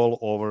turning the ball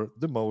over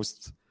the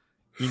most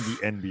in the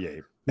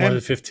NBA. More And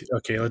than 50.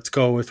 Okay, let's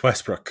go with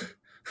Westbrook.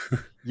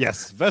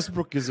 yes,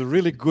 Westbrook is a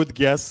really good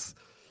guess.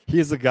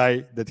 He's a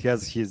guy that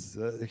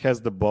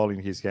has the ball in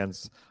his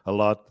hands a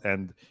lot,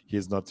 and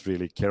he's not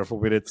really careful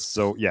with it.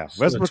 So yeah,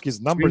 So Westbrook it's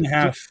is number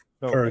 3.5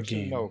 2 per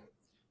actually, game. No,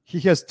 he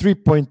has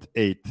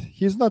 3.8.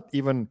 He's not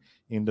even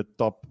in the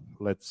top.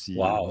 Let's see.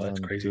 Wow, that's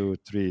 1, crazy. 2,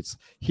 3.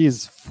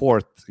 He's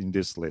 4th in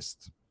this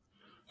list.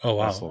 Oh,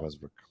 wow. Russell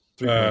Westbrook.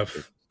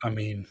 3.8. I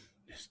mean,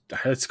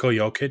 let's go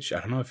Jokic. I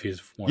don't know if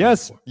he's more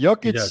Yes, than 4.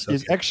 Jokic does,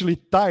 is okay. actually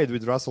tied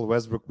with Russell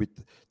Westbrook with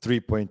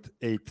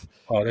 3.8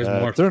 Oh, there's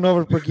more.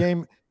 turnover per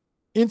game.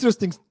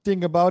 Interesting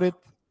thing about it,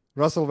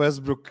 Russell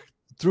Westbrook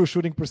true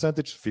shooting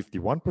percentage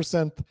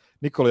 51%,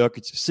 Nikola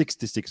Jokic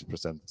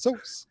 66%. So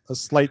a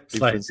slight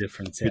difference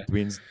difference, yeah.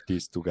 between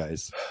these two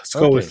guys. Let's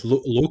go with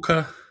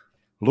Luka.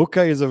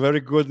 Luka is a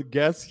very good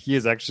guess. He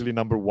is actually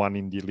number 1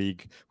 in the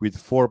league with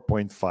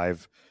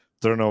 4.5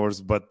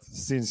 turnovers, but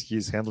since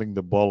he's handling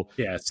the ball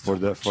Yeah, it's for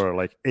too much.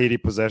 like 80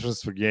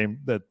 possessions per game,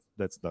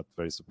 that's not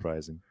very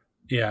surprising.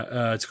 Yeah,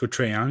 let's go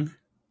Trae Young.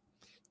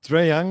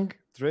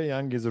 Trae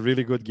Young is a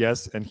really good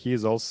guess, and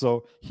he's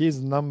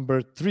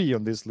number 3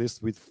 on this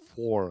list with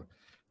 4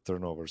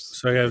 turnovers.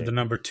 So I per have game. the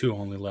number 2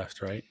 only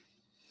left, right?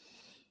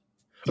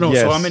 No,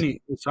 Yes. so how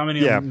many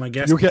Yeah, of my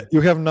guesses?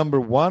 you have number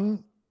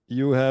 1,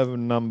 you have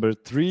number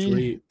 3,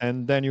 3.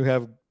 and then you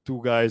have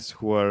 2 guys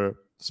who are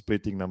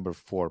splitting number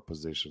 4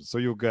 positions. So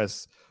you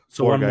guess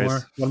So 4 one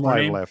guys, more 5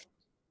 name? left.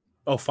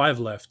 Oh, 5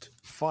 left.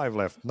 5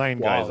 left. 9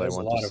 Wow, guys I there's a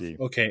want lot to of. see.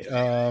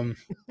 Okay.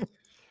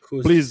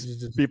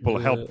 Please, people,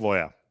 help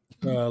Voya.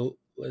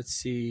 Let's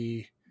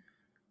see.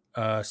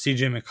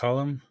 CJ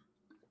McCollum.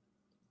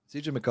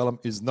 CJ McCollum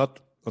is not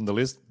on the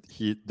list.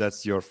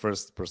 That's your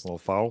first personal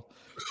foul.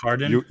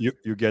 Harden.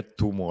 You get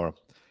 2 more.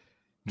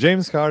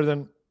 James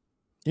Harden,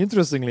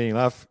 interestingly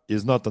enough,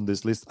 is not on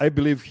this list. I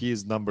believe he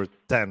is number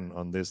 10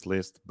 on this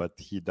list, but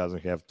he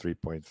doesn't have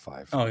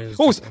 3.5.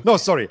 Oh, No,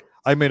 sorry.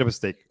 I made a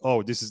mistake.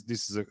 Oh, this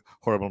is a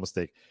horrible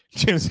mistake.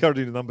 James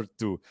Harden is number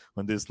 2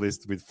 on this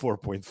list with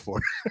 4.4.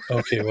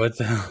 Okay, what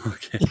the hell?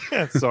 Okay.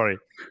 Yeah, sorry.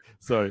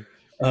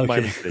 My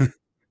Okay. mistake.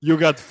 You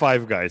got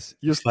 5 guys.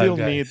 You still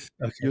 5 need guys.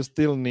 Okay. you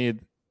still need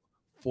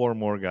 4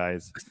 more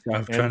guys. I'm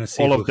And trying to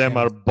see all who of them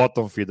are handles-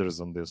 bottom feeders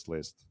on this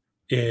list.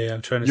 Yeah,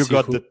 I'm trying to You see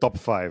got who, the top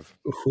 5.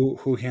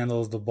 who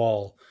handles the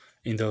ball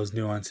in those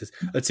nuances.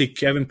 Let's see,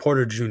 Kevin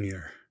Porter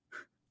Jr.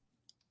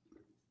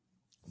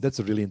 That's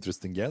a really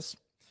interesting guess.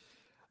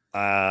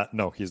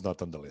 No, he's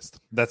not on the list.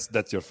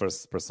 That's your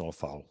first personal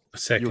foul.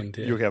 Second.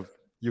 You have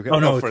Oh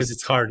no, first, because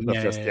it's hard. no,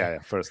 Yeah, first, yeah.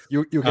 first.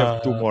 You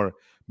have 2 Uh, more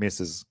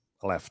misses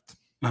left.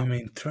 I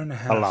mean,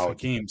 3.5 Allowed.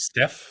 games.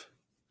 Steph.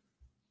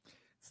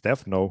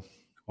 Steph, no.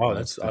 Wow, No,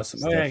 that's Steph- awesome.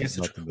 Steph Oh yeah, I is guess.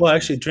 not on Well,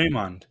 this actually,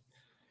 Draymond.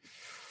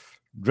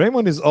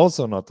 Draymond is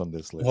also not on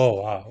this list.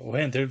 Oh wow,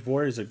 man, their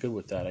Warriors are good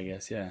with that, I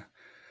guess. Yeah.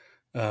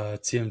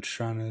 Let's see, I'm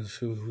trying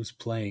to who's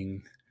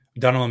playing.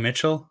 Donovan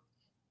Mitchell.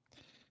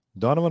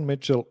 Donovan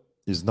Mitchell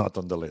is not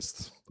on the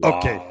list. Wow.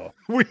 Okay.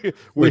 We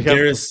Wait, have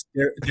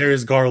there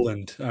is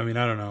Garland. I mean,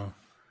 I don't know.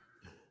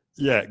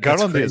 Yeah,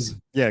 Garland is.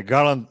 crazy. Yeah,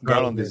 Garland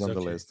Garland is is, on the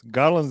okay. list.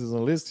 Garland is on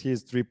the list. He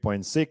is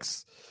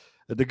 3.6.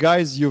 The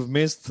guys you've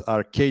missed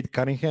are Kate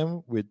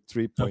Cunningham with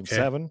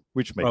 3.7,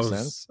 which makes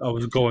sense. I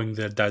was going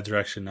that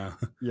direction now.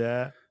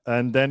 Yeah.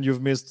 And then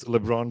you've missed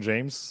LeBron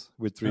James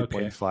with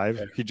 3.5.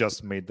 Okay. He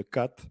just made the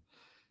cut.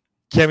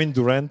 Kevin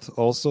Durant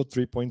also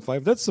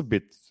 3.5. That's a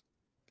bit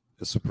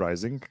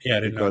surprising. Yeah, I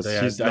didn't know because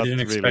that. he's I not didn't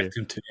really- expect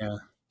him to. Yeah.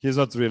 He's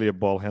not really a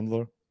ball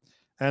handler.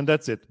 And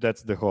that's it.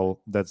 That's the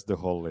whole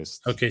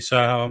list. Okay, so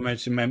how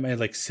much? I made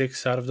like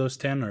 6 out of those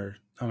 10, or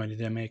how many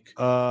did I make?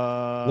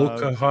 Luka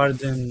Luka,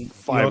 Harden,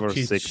 5 or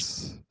Jokic.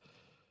 6.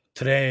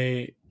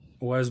 Today,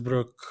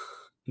 Westbrook,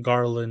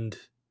 Garland.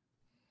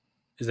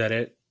 Is that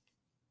it?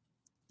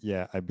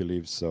 Yeah, I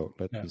believe so.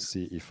 Let Yeah. me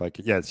see if I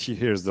can. Yeah,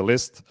 here's the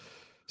list.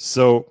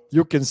 So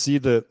you can see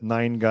the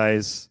 9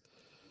 guys,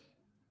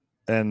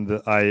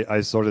 and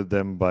I sorted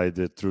them by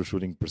the true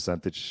shooting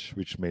percentage,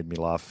 which made me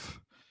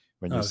laugh.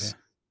 When you Okay.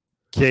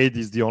 Cade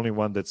is the only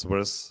one that's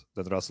worse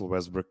than Russell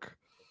Westbrook,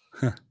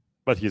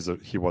 but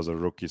he was a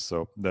rookie,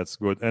 so that's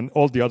good. And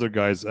all the other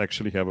guys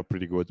actually have a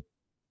pretty good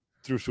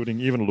true shooting.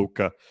 Even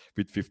Luka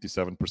with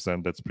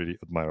 57%, that's pretty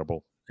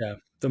admirable. Yeah.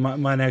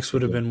 My next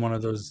would have been one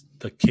of those,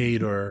 the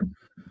Cade or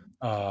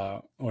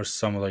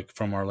someone like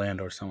from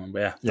Orlando or someone. But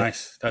yeah.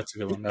 Nice. That's a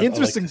good one.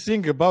 Interesting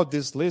thing about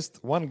this list,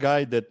 one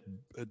guy that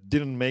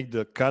didn't make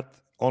the cut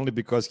only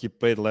because he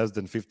played less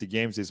than 50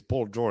 games is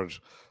Paul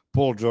George.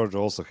 Paul George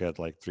also had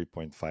like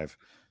 3.5.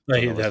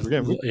 turnovers per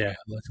game. Yeah,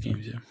 less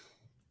games. Yeah.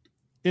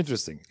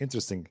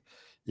 Interesting.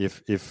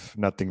 If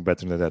nothing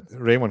better than that.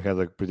 Raymond had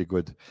a pretty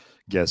good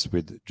guess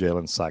with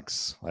Jalen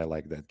Suggs. I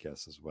like that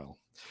guess as well.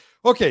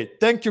 Okay,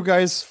 thank you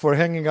guys for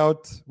hanging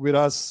out with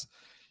us.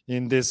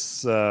 in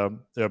this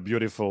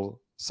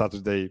beautiful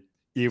Saturday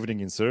evening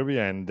in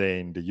Serbia and day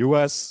in the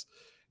US.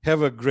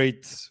 Have a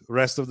great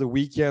rest of the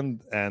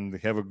weekend and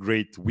have a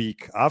great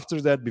week after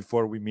that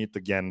before we meet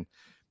again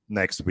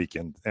next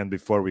weekend. And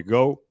before we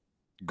go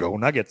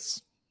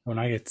Nuggets. Go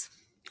Nuggets.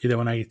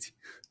 Idemo Nuggets.